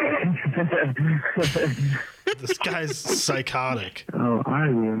 This guy's psychotic. Oh, are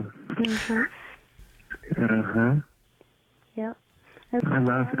you? Uh-huh. Uh-huh. Yep. I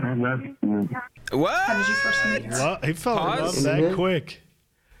love you. How what? did you first meet her? What? He fell in love Pause. that quick.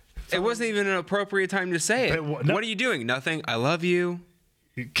 It wasn't even an appropriate time to say it. No. What are you doing? Nothing. I love you.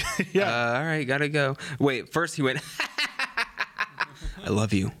 Yeah. All right, gotta go. Wait, first he went, I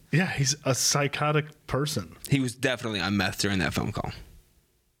love you. Yeah, he's a psychotic person. He was definitely on meth during that phone call.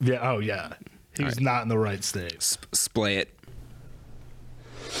 Yeah, oh, yeah. He was not in the right state. Splay it.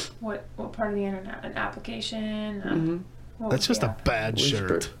 What part of the internet? An application? What That's was just the a bad Whisper.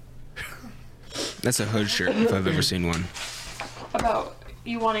 shirt. That's a hood shirt if I've ever seen one. about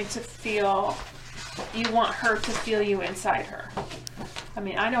you wanting to feel, you want her to feel you inside her. I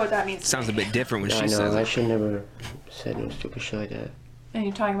mean, I know what that means. to Sounds a me. bit different when I she know. says I it. should never said no stupid shit like that. And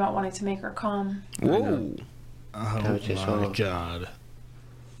you're talking about wanting to make her come. Whoa. Oh, That was just my wrong. God.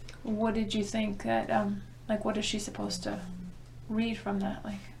 What did you think that, like, what is she supposed to read from that?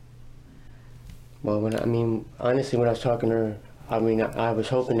 Like, Well, honestly, when I was talking to her, I was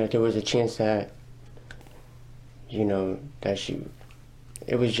hoping that there was a chance that, that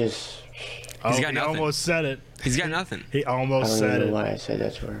it was just, Oh, got he nothing. almost said it. He's got nothing. He I almost don't said even know it. why I said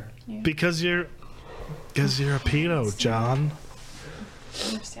that to her. Because you're a pedo, John.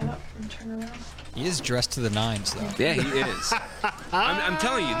 can you stand up and turn around? He is dressed to the nines, though. Yeah, he is. I'm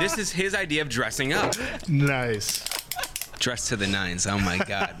telling you, this is his idea of dressing up. Nice. Dressed to the nines. Oh my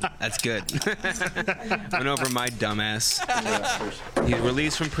God, that's good. Went over my dumbass. He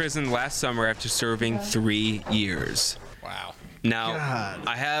released from prison last summer after serving 3 years. Wow. Now, God.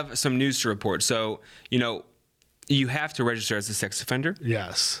 I have some news to report. So, you have to register as a sex offender,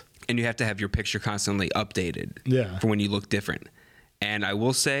 Yes. and you have to have your picture constantly updated Yeah. for when you look different. And I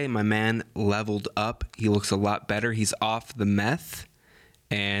will say, my man leveled up. He looks a lot better. He's off the meth.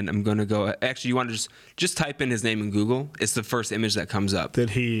 And I'm going to go. Actually, you want to just type in his name in Google. It's the first image that comes up. Did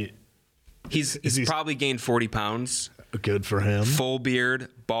he? He's he- probably gained 40 pounds. Good for him. Full beard,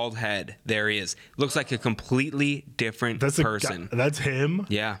 bald head. There he is. Looks like a completely different That's a person. That's him.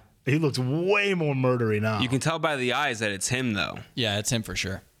 Yeah. He looks way more murdery now. You can tell by the eyes that it's him, though. Yeah, it's him for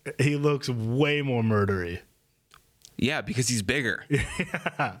sure. He looks way more murdery. Yeah, because he's bigger.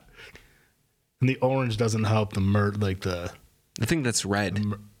 And the orange doesn't help the I think that's red.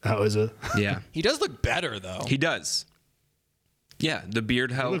 how is it? Yeah, He does look better, though. he does. Yeah, the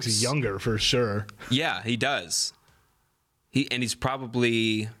beard He helps. looks younger for sure. Yeah, he does. He's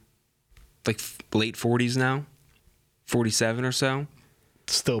probably like late 40s now, 47 or so.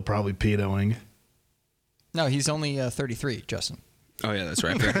 Still probably pedoing. No, he's only 33, Justin. Oh yeah, that's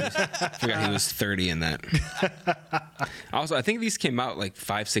right. I forgot he was 30 in that. Also, I think these came out like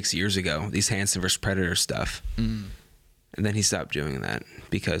 5-6 years ago. These Hanson vs Predator stuff, and then he stopped doing that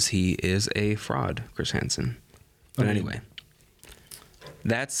because he is a fraud, Chris Hansen. But anyway,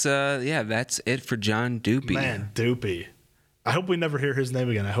 that's it for John Dupee. Man, Dupee. I hope we never hear his name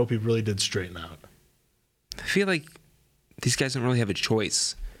again. I hope he really did straighten out. I feel like these guys don't really have a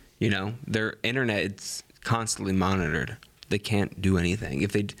choice. Their internet is constantly monitored. They can't do anything.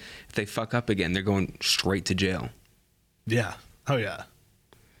 If they fuck up again, they're going straight to jail. Yeah. Oh yeah.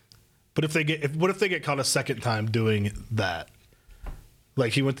 But what if they get caught a second time doing that?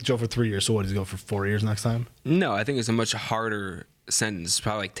 Like he went to jail for 3 years, so what? He's going for 4 years next time? No, I think it's a much harder sentence,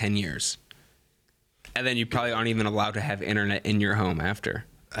 probably like 10 years. And then you probably aren't even allowed to have internet in your home after.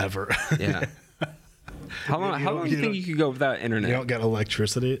 Ever? Yeah. How long do you think you could go without internet? You don't get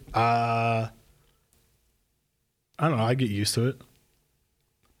electricity. I don't know. I get used to it.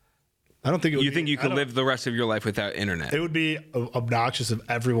 I don't think it would You think you could live the rest of your life without internet? It would be obnoxious if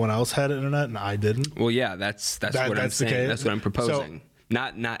everyone else had internet and I didn't. Well, yeah, that's what I'm the saying. case. That's what I'm proposing. So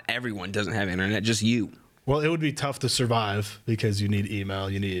Not everyone doesn't have internet, just you. Well, it would be tough to survive because you need email.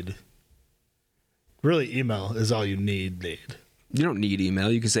 Really, email is all you need. You don't need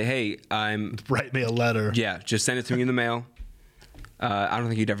email. You can say, hey, Write me a letter. Yeah, just send it to me in the mail. I don't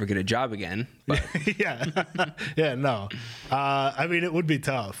think you'd ever get a job again. But Yeah. Yeah, no. I mean, it would be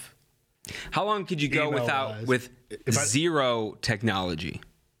tough. how long could you go Email-wise. with zero technology?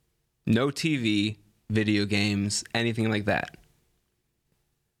 No TV, video games, anything like that.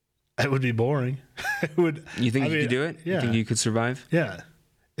 It would be boring. It would. You think I you mean, could do it? Yeah. You think you could survive? Yeah.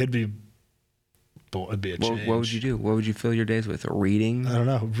 It'd be a change. What would you do? What would you fill your days with? Reading? I don't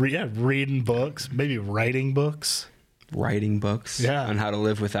know. Reading books. Maybe writing books. Writing books? Yeah. On how to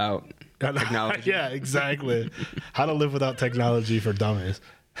live without technology? Yeah, exactly. How to live without technology for dummies.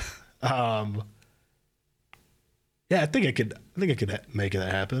 Yeah, I think I could make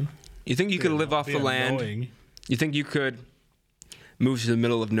that happen. You think you could live off Be the land? annoying. You think you could move to the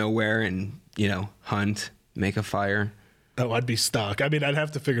middle of nowhere and, hunt, make a fire? Oh, I'd be stuck. I mean, I'd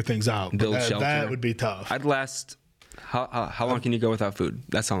have to figure things out. Build But shelter. that would be tough. I'd last. How long can you go without food?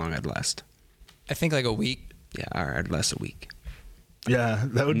 That's how long I'd last. I think like a week. Yeah, all right, I'd last a week. Yeah,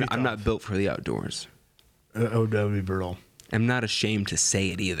 that would be I'm tough. not built for the outdoors. That would be brutal. I'm not ashamed to say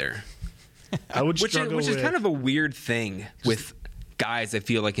it either. I would Which struggle is with, kind of a weird thing with guys. I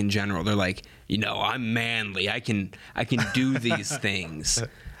feel like in general, they're like, I'm manly. I can do these things.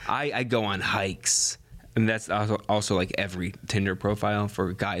 I go on hikes, and that's also like every Tinder profile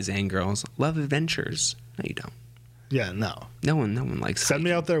for guys and girls. Love adventures. No, you don't. Yeah, no. No one likes. Send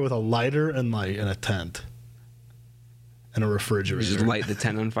me out there with a lighter and a tent and a refrigerator. Just light the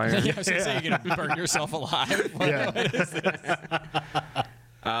tent on fire. Yeah, I was gonna say you're gonna burn yourself alive. Yeah.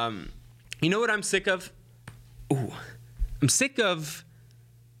 You know what I'm sick of? Ooh, I'm sick of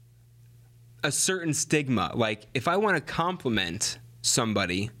a certain stigma. Like, if I want to compliment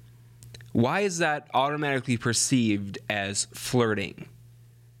somebody, why is that automatically perceived as flirting?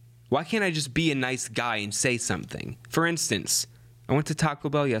 Why can't I just be a nice guy and say something? For instance, I went to Taco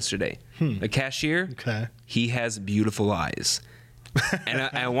Bell yesterday. The cashier, Okay. he has beautiful eyes. And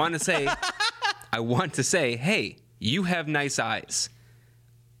I want to say, hey, you have nice eyes.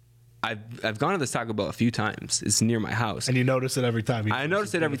 I've gone to this Taco Bell a few times. It's near my house. And you notice it every time. I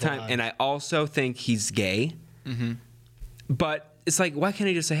notice it every time, and I also think he's gay. But it's like, why can't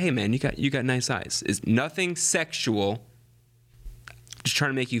I just say, "Hey, man, you got nice eyes"? It's nothing sexual. Just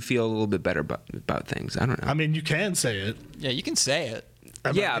trying to make you feel a little bit better about things. I don't know. I mean, you can say it. Yeah, you can say it.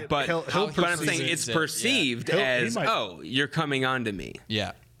 yeah, but he'll but I'm perceive saying it, it's yeah. perceived He as, might- oh, you're coming on to me.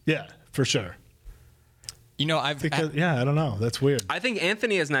 Yeah. Yeah, for sure. I've Yeah, I don't know. That's weird. I think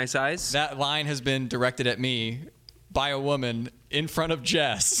Anthony has nice eyes. that line has been directed at me by a woman in front of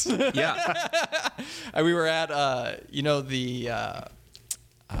Jess. Yeah. We were at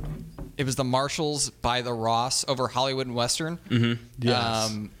it was the Marshalls by the Ross over Hollywood and Western.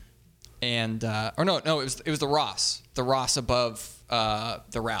 Yes. It was the Ross above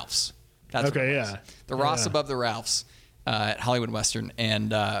the Ralphs. That's what Okay, it was. yeah. The Ross Yeah. above the Ralphs at Hollywood and Western,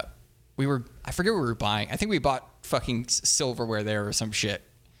 and I forget what we were buying. I think we bought fucking silverware there or some shit.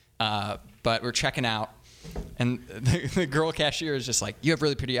 But we're checking out, and the girl cashier is just like, "You have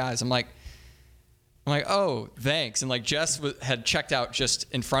really pretty eyes." I'm like, "Oh, thanks." And like Jess had checked out just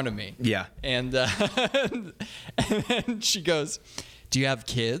in front of me. Yeah. And and then she goes, "Do you have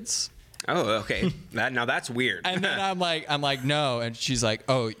kids?" Oh, okay. Now that's weird. And then I'm like, "No." And she's like,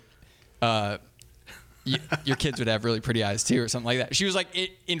 "Oh, your kids would have really pretty eyes too," or something like that. She was like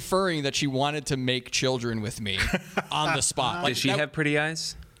inferring that she wanted to make children with me on the spot. Like, Did she have pretty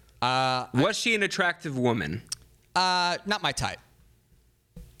eyes? Was she an attractive woman? not my type.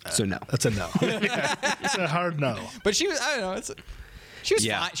 So no. That's a no. Yeah, it's a hard no. But she was, I don't know. She was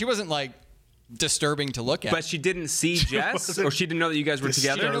Yeah. fine. She wasn't like disturbing to look at. But she didn't see Jess, or she didn't know that you guys were She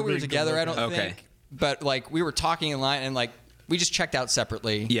didn't together. know we were together, I don't Okay. think. But like we were talking in line, and like we just checked out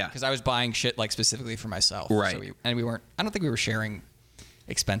separately. Yeah. Because I was buying shit like specifically for myself. Right. So we weren't. I don't think we were sharing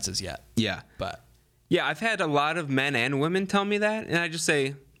expenses yet. Yeah. But Yeah, I've had a lot of men and women tell me that, and I just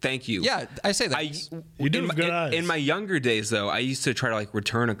say thank you. yeah, I say that. You do in, have good in- eyes. in my younger days, though, I used to try to like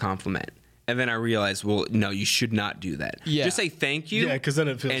return a compliment, and then I realized, well, no, you should not do that. Yeah. Just say thank you. Yeah, 'cause then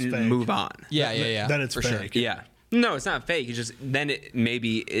it feels and fake. move on. yeah. Then it's for fake. sure. Yeah. No, it's not fake. It's just then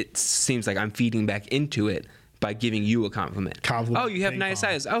it seems like I'm feeding back into it by giving you a compliment. Compliment Oh, you have ping nice pong.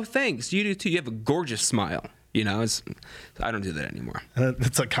 eyes. Oh, thanks. You do too. You have a gorgeous smile. You know, I don't do that anymore.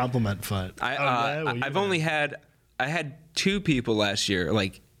 It's a compliment fight. I had 2 people last year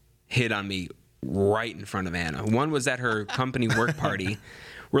like hit on me right in front of Anna. One was at her company work party.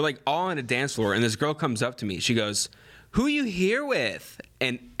 We're like all on a dance floor, and this girl comes up to me. She goes, who you here with?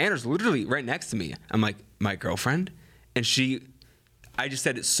 And Anna's literally right next to me. I'm like, my girlfriend? And I just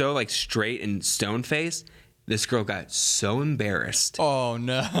said it so like straight and stone faced. This girl got so embarrassed. Oh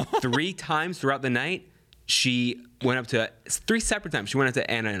no. 3 times throughout the night, she went up to 3 separate times. She went up to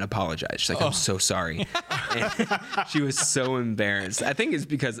Anna and apologized. She's like, I'm so sorry. And she was so embarrassed. I think it's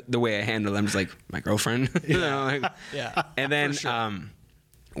because the way I handle them is like my girlfriend. You know, like, Yeah. And then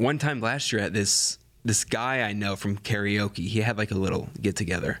one time last year at this guy I know from karaoke, he had like a little get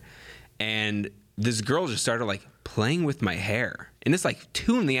together, and this girl just started like playing with my hair, and it's like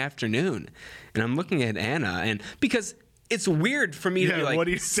 2 PM, and I'm looking at Anna, and because it's weird for me to be like, what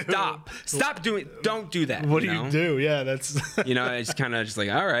do you stop doing, don't do that. What you do know? you do? Yeah, that's You know, it's kind of just like,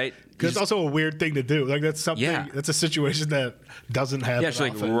 all right. because it's also a weird thing to do. Like that's something. Yeah. That's a situation that doesn't happen. Yeah, she's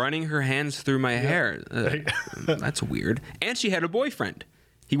like often. running her hands through my hair. That's weird. And she had a boyfriend.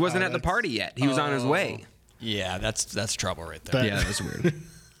 He wasn't at the party yet. He was on his way. Yeah, that's trouble right there. Yeah, that was weird.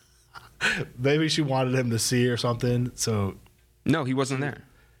 Maybe she wanted him to see or something. So No, he wasn't there.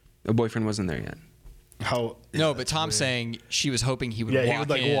 The boyfriend wasn't there yet. how? No, but Tom's saying she was hoping he would walk he would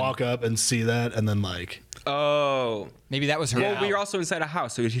like in. walk up and see that, and then like Oh. Maybe that was her. Well, we were also inside a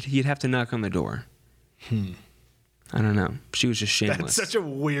house, so he'd have to knock on the door. I don't know. She was just shameless. that's such a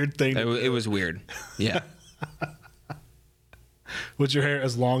weird thing. To It was weird. Yeah. With your hair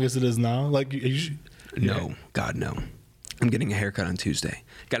as long as it is now, like No. God, no. I'm getting a haircut on Tuesday.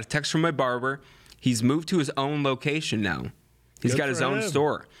 Got a text from my barber. He's moved to his own location now. He's Good got his for own him.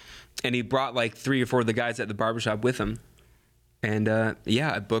 store. And he brought like 3 or 4 of the guys at the barbershop with him. And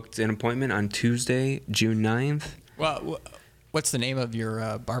I booked an appointment on Tuesday, June 9th. Well, what's the name of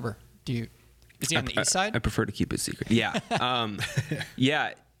your barber? Is he on the east side? I prefer to keep it secret. Yeah.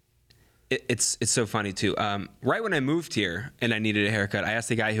 Yeah. It's so funny too. Right when I moved here and I needed a haircut, I asked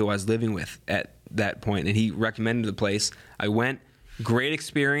the guy who I was living with at that point, and he recommended the place. I went. Great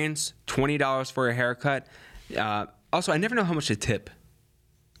experience. $20 for a haircut. Also, I never know how much to tip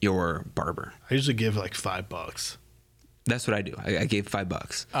your barber. I usually give like $5. That's what I do. I gave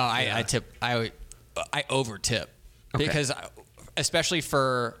 $5. Oh, I tip. I over tip because especially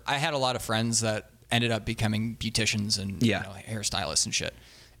I had a lot of friends that ended up becoming beauticians and hairstylists and shit.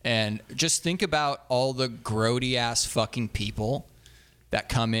 And just think about all the grody ass fucking people that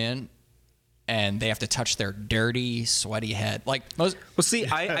come in and they have to touch their dirty, sweaty head. Like most. Well, see,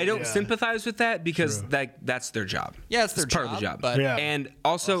 I don't sympathize with that because that's their job. Yeah, it's their part of the job. but- Yeah. And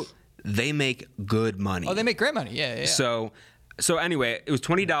also, they make good money. Oh, they make great money. Yeah. So anyway, it was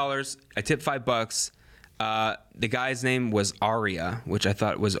 $20. I tipped $5. The guy's name was Aria, which I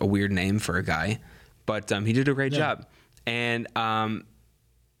thought was a weird name for a guy, but he did a great job. And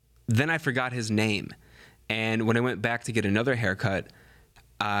then I forgot his name. And when I went back to get another haircut,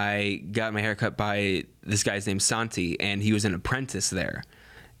 I got my haircut by this guy's name Santi, and he was an apprentice there.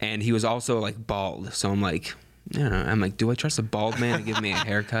 And he was also like bald. So I'm like, do I trust a bald man to give me a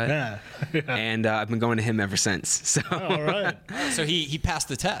haircut? Yeah. And I've been going to him ever since. So All right. So he passed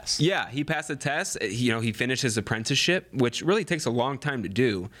the test. yeah, he passed the test. He finished his apprenticeship, which really takes a long time to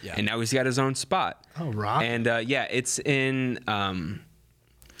do. Yeah. And now he's got his own spot. Oh, right. And it's in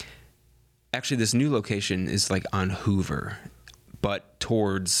actually this new location is like on Hoover, but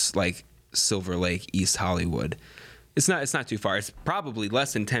towards like Silver Lake, East Hollywood. It's not too far. It's probably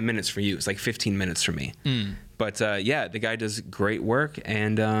less than 10 minutes for you. It's like 15 minutes for me. But the guy does great work,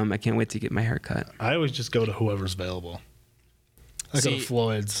 and I can't wait to get my hair cut. I always just go to whoever's available. I go See- to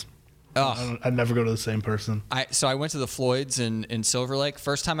Floyd's. Oh, I never go to the same person. I went to the Floyd's in Silver Lake.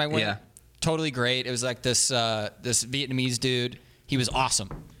 First time I went, Yeah. totally great. It was like this Vietnamese dude. He was awesome.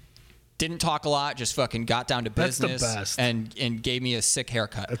 Didn't talk a lot, just fucking got down to That's the business best. and gave me a sick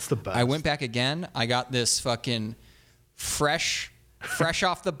haircut. That's the best. I went back again. I got this fucking fresh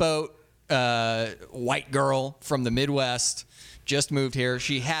off the boat white girl from the Midwest, just moved here.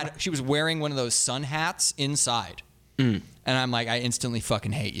 She was wearing one of those sun hats inside. And I'm like, I instantly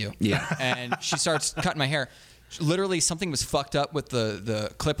fucking hate you. Yeah. And she starts cutting my hair. Literally, something was fucked up with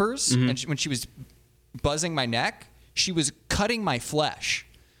the clippers. And when she was buzzing my neck, she was cutting my flesh.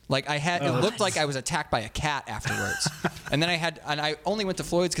 Like it looked like I was attacked by a cat afterwards. And then I only went to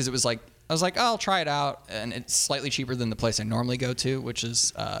Floyd's because it was like, I was like, oh, I'll try it out. And it's slightly cheaper than the place I normally go to, which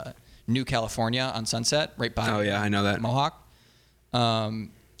is New California on Sunset, right by Oh, yeah, I know that. Mohawk.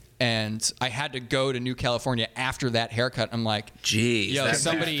 And I had to go to New California after that haircut. I'm like, Jeez. yo, that-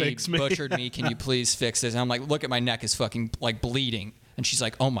 somebody fix me. butchered me. Can you please fix this? And I'm like, look at my neck is fucking like bleeding. And she's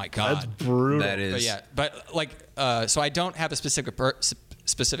like, oh my God. That's brutal. that is. But like, so I don't have a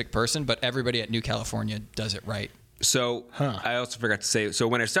specific person, but everybody at New California does it right. So I also forgot to say. So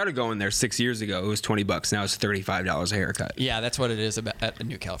when I started going there 6 years ago, it was $20. Now it's $35 a haircut. Yeah, that's what it is at the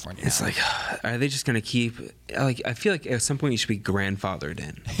New California. It's like, are they just gonna keep? Like, I feel like at some point you should be grandfathered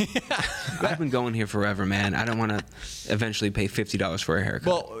in. I've been going here forever, man. I don't want to eventually pay $50 for a haircut.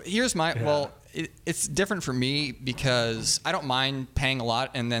 Well, here's my it's different for me because I don't mind paying a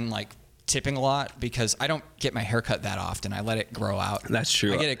lot and then like tipping a lot because I don't get my hair cut that often. I let it grow out. That's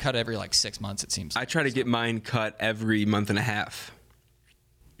true. I get it cut every like 6 months, it seems. I try to get mine cut every month and a half.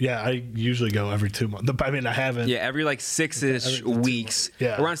 Yeah, I usually go every 2 months. I mean, I haven't. Yeah, every like 6-ish weeks.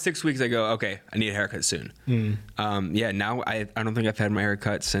 Yeah. Around 6 weeks, I go, okay, I need a haircut soon. Yeah, now I don't think I've had my hair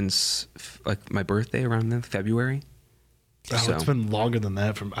cut since like my birthday around then, February. Oh, So- it's been longer than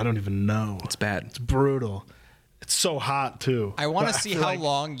that. I don't even know. It's bad. It's brutal. It's so hot too. I want to But see feel how like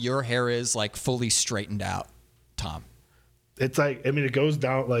long your hair is like fully straightened out, Tom. It's like, I mean, it goes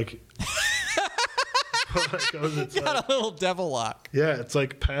down like. It's Got like- a little devil lock. yeah, it's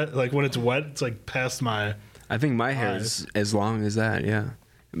like like when it's wet, it's like past my. I think my hair is as long as that, yeah.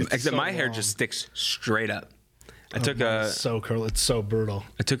 Except so my hair long. just sticks straight up. I It's so curly. It's so brutal.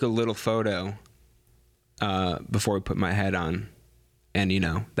 took a little photo before we put my head on, and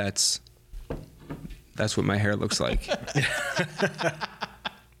that's what my hair looks like.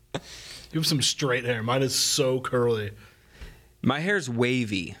 You have some straight hair. Mine is so curly. My hair's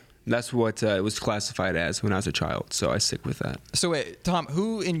wavy. That's what it was classified as when I was a child, so I stick with that. So wait, Tom,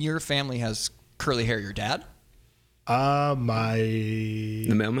 who in your family has curly hair? Your dad? My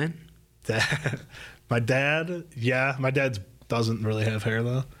The mailman? dad. My dad. Yeah, my dad doesn't really have hair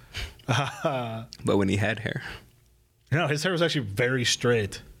though. But when he had hair. No, his hair was actually very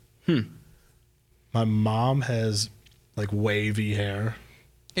straight. My mom has like wavy hair.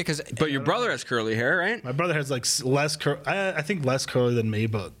 Yeah, because But your brother has curly hair, right? My brother has like less I think less curly than me,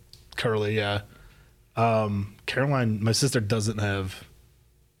 but curly, yeah. Caroline, my sister, does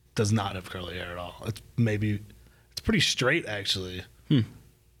not have curly hair at all. It's pretty straight actually.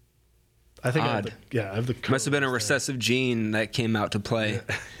 I think I have Odd. I have the Must have been a curliest recessive gene that came out to play.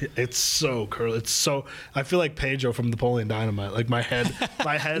 hair. It's so curly. It's so. I feel like Pedro from Napoleon Dynamite. Like my head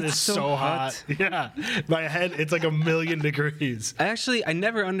is so so hot. hot. Yeah, my head. It's like 1,000,000 degrees. I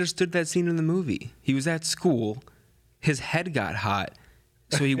never understood that scene in the movie. He was at school, his head got hot,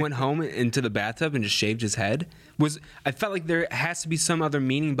 so he went home into the bathtub and just shaved his head. I felt like there has to be some other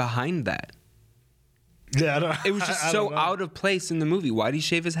meaning behind that. Yeah, I don't, It was just I so don't know. out of place in the movie. Why did he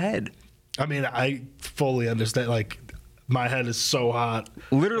shave his head? I mean, I fully understand. Like, my head is so hot.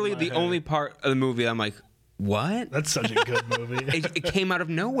 Literally, My the head. only part of the movie I'm like, what? That's such a good movie. It came out of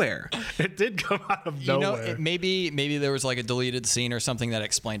nowhere. It did come out of you know, nowhere. maybe there was like a deleted scene or something that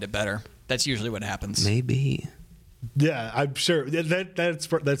explained it better. That's usually what happens. Maybe. Yeah, I'm sure.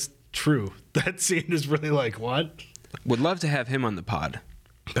 That's true. That scene is really like, what? Would love to have him on the pod.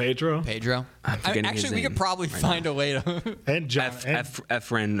 Pedro? I'm forgetting his Actually, we name could probably right find a way to. And John,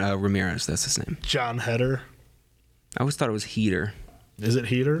 Efren Ramirez, that's his name. John Heder. I always thought it was Heater, Is it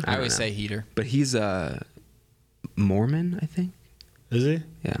Heater? I always know. say heater. but he's a Mormon, I think. Is he?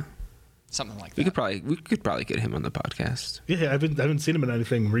 Yeah. Something like We that. could probably get him on the podcast. Yeah, I haven't seen him in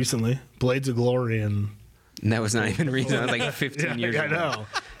anything recently. Blades of Glory and And that was not even recent. That was like 15 years I ago. know.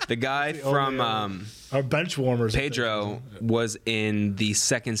 The guy from Our bench warmers. Pedro was in the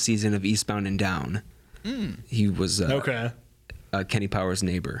second season of Eastbound and Down. He was Okay. Kenny Powers'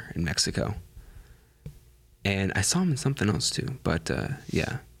 neighbor in Mexico. And I saw him in something else too. But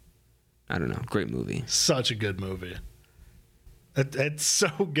yeah, I don't know. Great movie. Such a good movie. It's so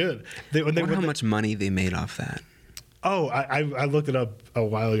good. I wonder how much money they made off that. Oh, I looked it up a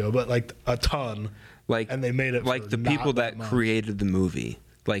while ago, but like a ton. Like, And they made it like for the not people that that much. created the movie.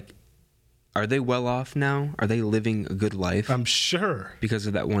 Like, are they well off now? Are they living a good life I'm sure because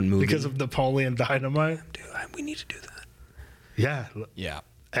of that one movie? because of Napoleon Dynamite. Dude, we need to do that. Yeah, Yeah.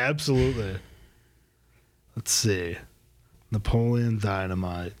 absolutely. Let's see, Napoleon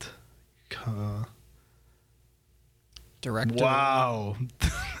Dynamite. Director. Wow,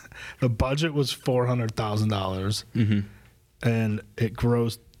 the budget was $400,000, and it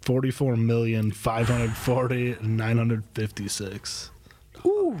grossed $44,540,956.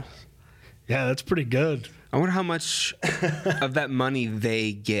 Ooh. Yeah, that's pretty good. I wonder how much of that money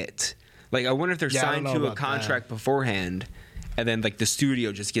they get. Like, I wonder if they're Yeah, I don't signed know to a about contract beforehand, and then like the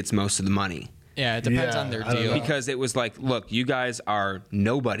studio just gets most of the money. Yeah, it depends Yeah, on their I don't deal. know. Because it was like, look, you guys are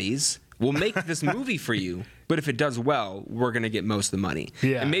nobodies. We'll make this movie for you, but if it does well, we're gonna get most of the money.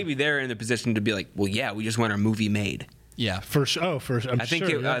 Yeah. And maybe they're in the position to be like, well, yeah, we just want our movie made. Yeah. For sure. Oh, for sure. I think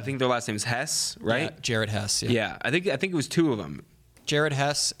I think their last name's Hess, right? Yeah, Jared Hess. Yeah. Yeah, I think it was two of them. Jared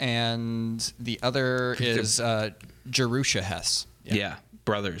Hess, and the other is Jerusha Hess. Yeah.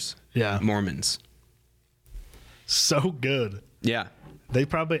 Brothers. Yeah. Mormons. So good. Yeah. They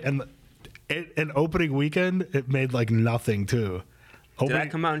probably an opening weekend. It made like nothing too. Did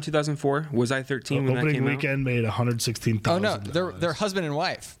that come out in 2004? Was I 13 when that Opening came weekend made $116,000. Oh no, they're husband and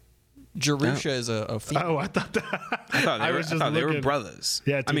wife. Jerusha is a female. Oh, I thought that. I thought they were looking- brothers.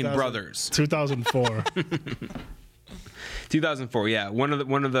 Yeah, I mean 2000 brothers. 2004. 2004. Yeah, one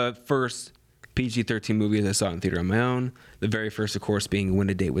of the first PG-13 movies I saw in theater on my own. The very first, of course, being Win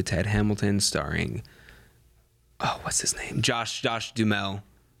a Date with Ted Hamilton, starring what's his name? Josh Duhamel,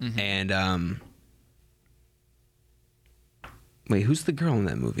 and wait, who's the girl in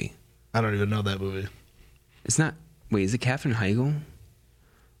that movie? I don't even know that movie. It's not. Wait, is it Katherine Heigl?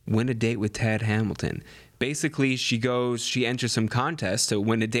 Win a Date with Ted Hamilton. Basically, she enters some contest to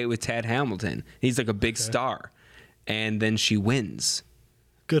win a date with Ted Hamilton. He's like a big star, and then she wins.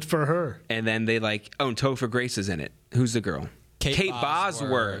 Good for her. And then they and Topher Grace is in it. Who's the girl? Kate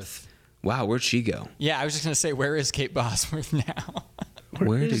Bosworth. Wow, where'd she go? Yeah, I was just gonna say, where is Kate Bosworth now?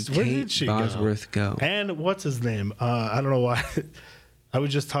 Where did Kate Bosworth go? And what's his name? I don't know why. I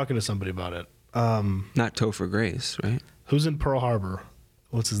was just talking to somebody about it. Not Topher Grace, right? Who's in Pearl Harbor?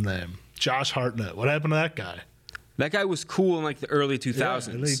 What's his name? Josh Hartnett. What happened to that guy? That guy was cool in the early 2000s.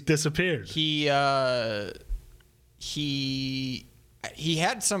 Yeah, and he disappeared. He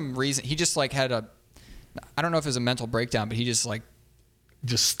had some reason. He just had I don't know if it was a mental breakdown, but he just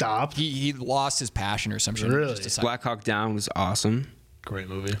stopped. He lost his passion or some shit. Really? Just decided- Black Hawk Down was awesome. Great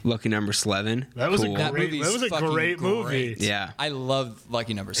movie. Lucky Number 11. That was cool. That That was a fucking great movie. Yeah. I love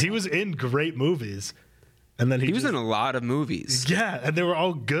Lucky Number 7. He was in great movies, and then He was in a lot of movies. Yeah, and they were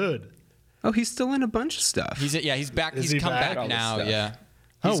all good. Oh, he's still in a bunch of stuff. He's back. Is He's he come back? back All this now. stuff. Yeah.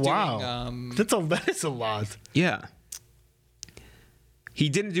 Oh He's wow, doing, that is a lot. Yeah. He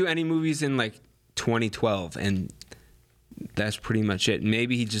didn't do any movies in 2012, and that's pretty much it.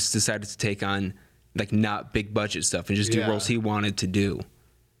 Maybe he just decided to take on not big budget stuff and just do Yeah. roles he wanted to do.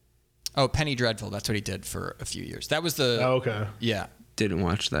 Oh, Penny Dreadful. That's what he did for a few years. That was the. Oh, okay. Yeah. Didn't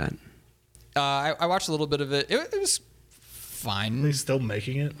watch that. I watched a little bit of it. It was fine. He's still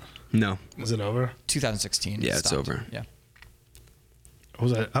making it. No. Is it over? 2016. Yeah, it's stopped. over. Yeah.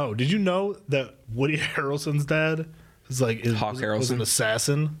 Was that? Oh, did you know that Woody Harrelson's dad is Hawk was Harrelson? an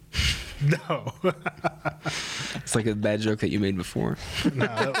assassin? No. It's like a bad joke that you made before. No,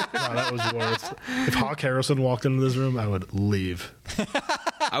 that was worse. If Hawk Harrelson walked into this room, I would leave.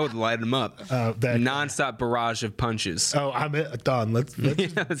 I would light him up. Non-stop barrage of punches. Oh, I'm done. Let's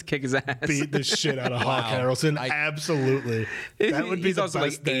Let's kick his ass. beat the shit out of Hawk Harrelson. Absolutely. That would be He's the also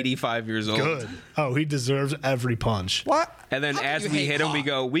best thing. 85 years old. Good. Oh, he deserves every punch. What? And then How as could we you hate hit him, we Hawk?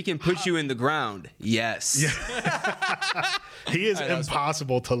 go, we can put you in the ground. Yes. He is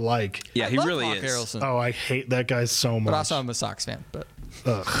impossible to like. Yeah, he Love really Hawk is. Harrelson, Oh, I hate that guy so much. but also I'm a Sox fan. But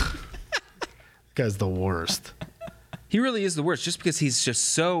Ugh. That guy's the worst. He really is the worst just because he's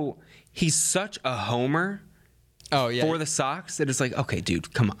such a homer oh yeah, for the Sox that it's like, okay,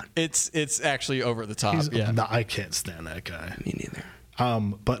 dude, come on. it's actually over the top. Yeah. I can't stand that guy. Me neither.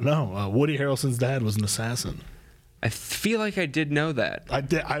 But no, Woody Harrelson's dad was an assassin. I feel like I did know that.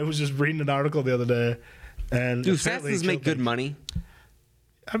 I was just reading an article the other day, and Do apparently assassins he make killed, good money?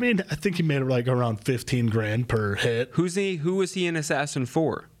 I mean, I think he made around $15,000 per hit. Who was he an assassin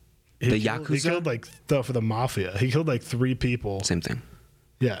for? The He Yakuza? killed stuff for the mafia. He killed 3 people. Same thing.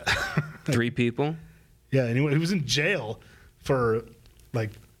 Yeah, 3 people? yeah. And he was in jail for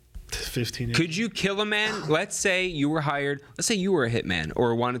 15 years. Could you kill a man? Let's say you were hired. Let's say you were a hitman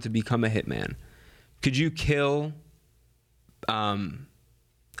or wanted to become a hitman. Could you kill? I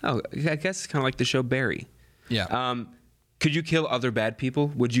guess it's kind of like the show Barry. Yeah. Could you kill other bad people?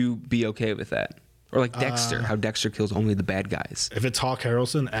 Would you be okay with that? Or like Dexter, how Dexter kills only the bad guys. If it's Hawk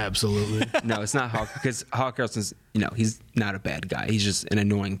Harrelson, absolutely. No, it's not Hawk because Hawk Harrelson's, he's not a bad guy. He's just an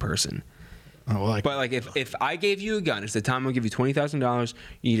annoying person. Oh, well, But if I gave you a gun, it's the time I'll give you $20,000.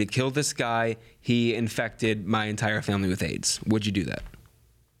 You need to kill this guy. He infected my entire family with AIDS. Would you do that?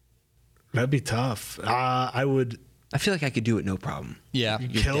 that'd be tough. I would I feel like I could do it no problem. yeah.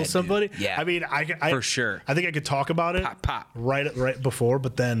 kill dead, somebody. dude. Yeah. I mean, I For sure. I think I could talk about it Pop, pop. right before,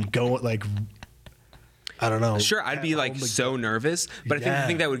 but then go I don't know. Sure, I'd be so nervous, but I think the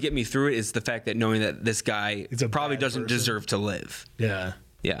thing that would get me through it is the fact that knowing that this guy He's a probably bad doesn't person. deserve to live. Yeah.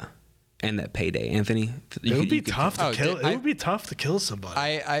 Yeah. And that payday, Anthony. It would be tough to Oh, kill. dude, It would be tough to kill somebody.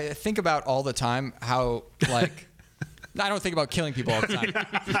 I think about all the time how I don't think about killing people all the time.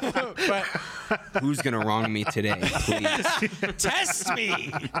 But Who's gonna wrong me today, please? test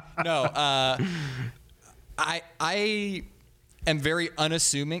me. No, I am very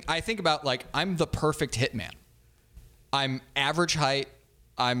unassuming. I think about like I'm the perfect hitman. I'm average height.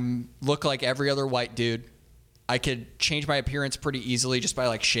 Look like every other white dude. I could change my appearance pretty easily just by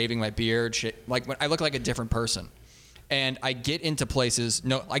like shaving my beard. Like when I look like a different person. And I get into places.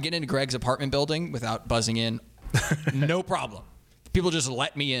 No, I get into Greg's apartment building without buzzing in. No problem. People just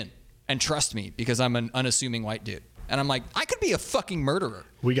let me in and trust me because I'm an unassuming white dude. And I'm like, I could be a fucking murderer.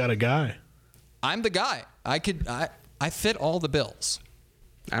 We got a guy. I'm the guy. I fit all the bills.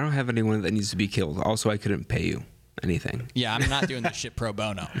 I don't have anyone that needs to be killed. Also, I couldn't pay you anything. Yeah, I'm not doing this shit pro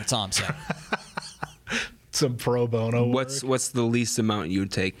bono. That's all I'm saying. Some pro bono work. What's the least amount you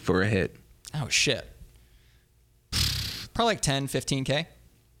would take for a hit? Oh, shit. Probably like 10, 15K.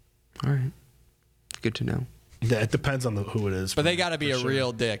 All right. Good to know. Yeah, it depends on who it is. But they got to be a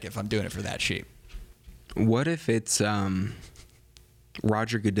real dick if I'm doing it for that cheap. What if it's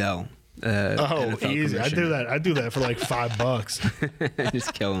Roger Goodell? NFL easy. I do that. I do that for like $5.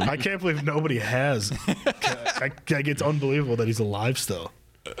 Just kill him. I can't believe nobody has. It's unbelievable that he's alive still.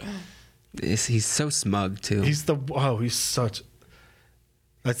 He's so smug too. He's such.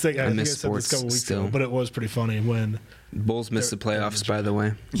 I think I miss said this a couple sports weeks still. ago, but it was pretty funny when Bulls missed the playoffs, by the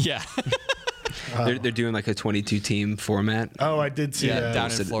way. Yeah. They're doing like a 22 team format. Oh, I did see that.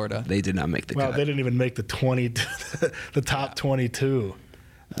 Down in Florida. They did not make the Wow, cut. they didn't even make the the top 22.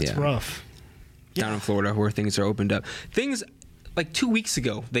 That's rough. Down in Florida where things are opened up. Things like 2 weeks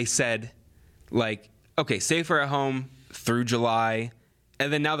ago, they said like, okay, safer at home through July.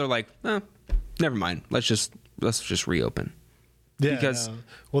 And then now they're like, never mind. Let's just reopen. Yeah. Because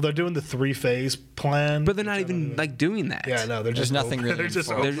well, they're doing the 3-phase plan. But they're not even like doing that. Yeah, no, they're There's just nothing really They're just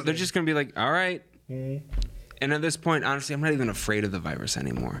involved. They're just going to be like, all right. And at this point, honestly, I'm not even afraid of the virus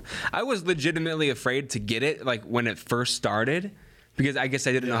anymore. I was legitimately afraid to get it like when it first started because I guess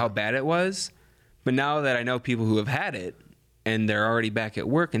I didn't know how bad it was. But now that I know people who have had it and they're already back at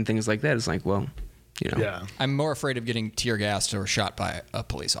work and things like that, it's like, well, you know. Yeah. I'm more afraid of getting tear gassed or shot by a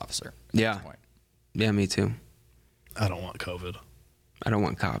police officer. At Yeah. this point. Yeah, me too. I don't want COVID. I don't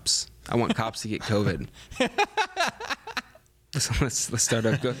want cops. I want cops to get COVID. So let's start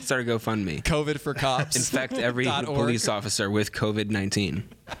a GoFundMe. COVID for cops. Infect every .org. police officer with COVID-19.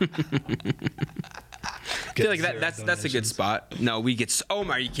 I feel like that's a good spot. No, we get. Oh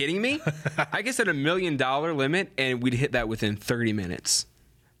my, are you kidding me? I guess at $1 million limit, and we'd hit that within 30 minutes.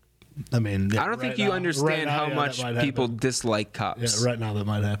 I mean, I don't think you understand how much people dislike cops. Yeah, right now that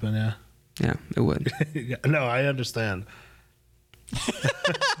might happen. Yeah. Yeah, it would. Yeah, no, I understand.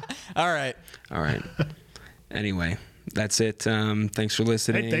 All right. All right. Anyway, that's it. Thanks for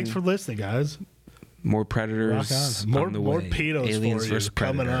listening. Hey, thanks for listening, guys. More Predators. Rock on. on the More way. pedos Aliens for you vs.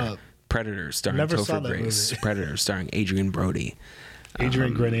 coming Predator. up. Predator starring Never saw Topher that Grace. movie. Predator starring Adrian Brody.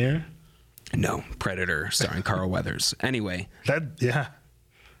 Adrian Grenier. No, Predator starring Carl Weathers. Anyway,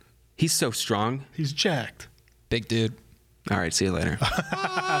 he's so strong. He's jacked. Big dude. All right, see you later.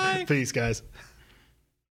 Peace, guys.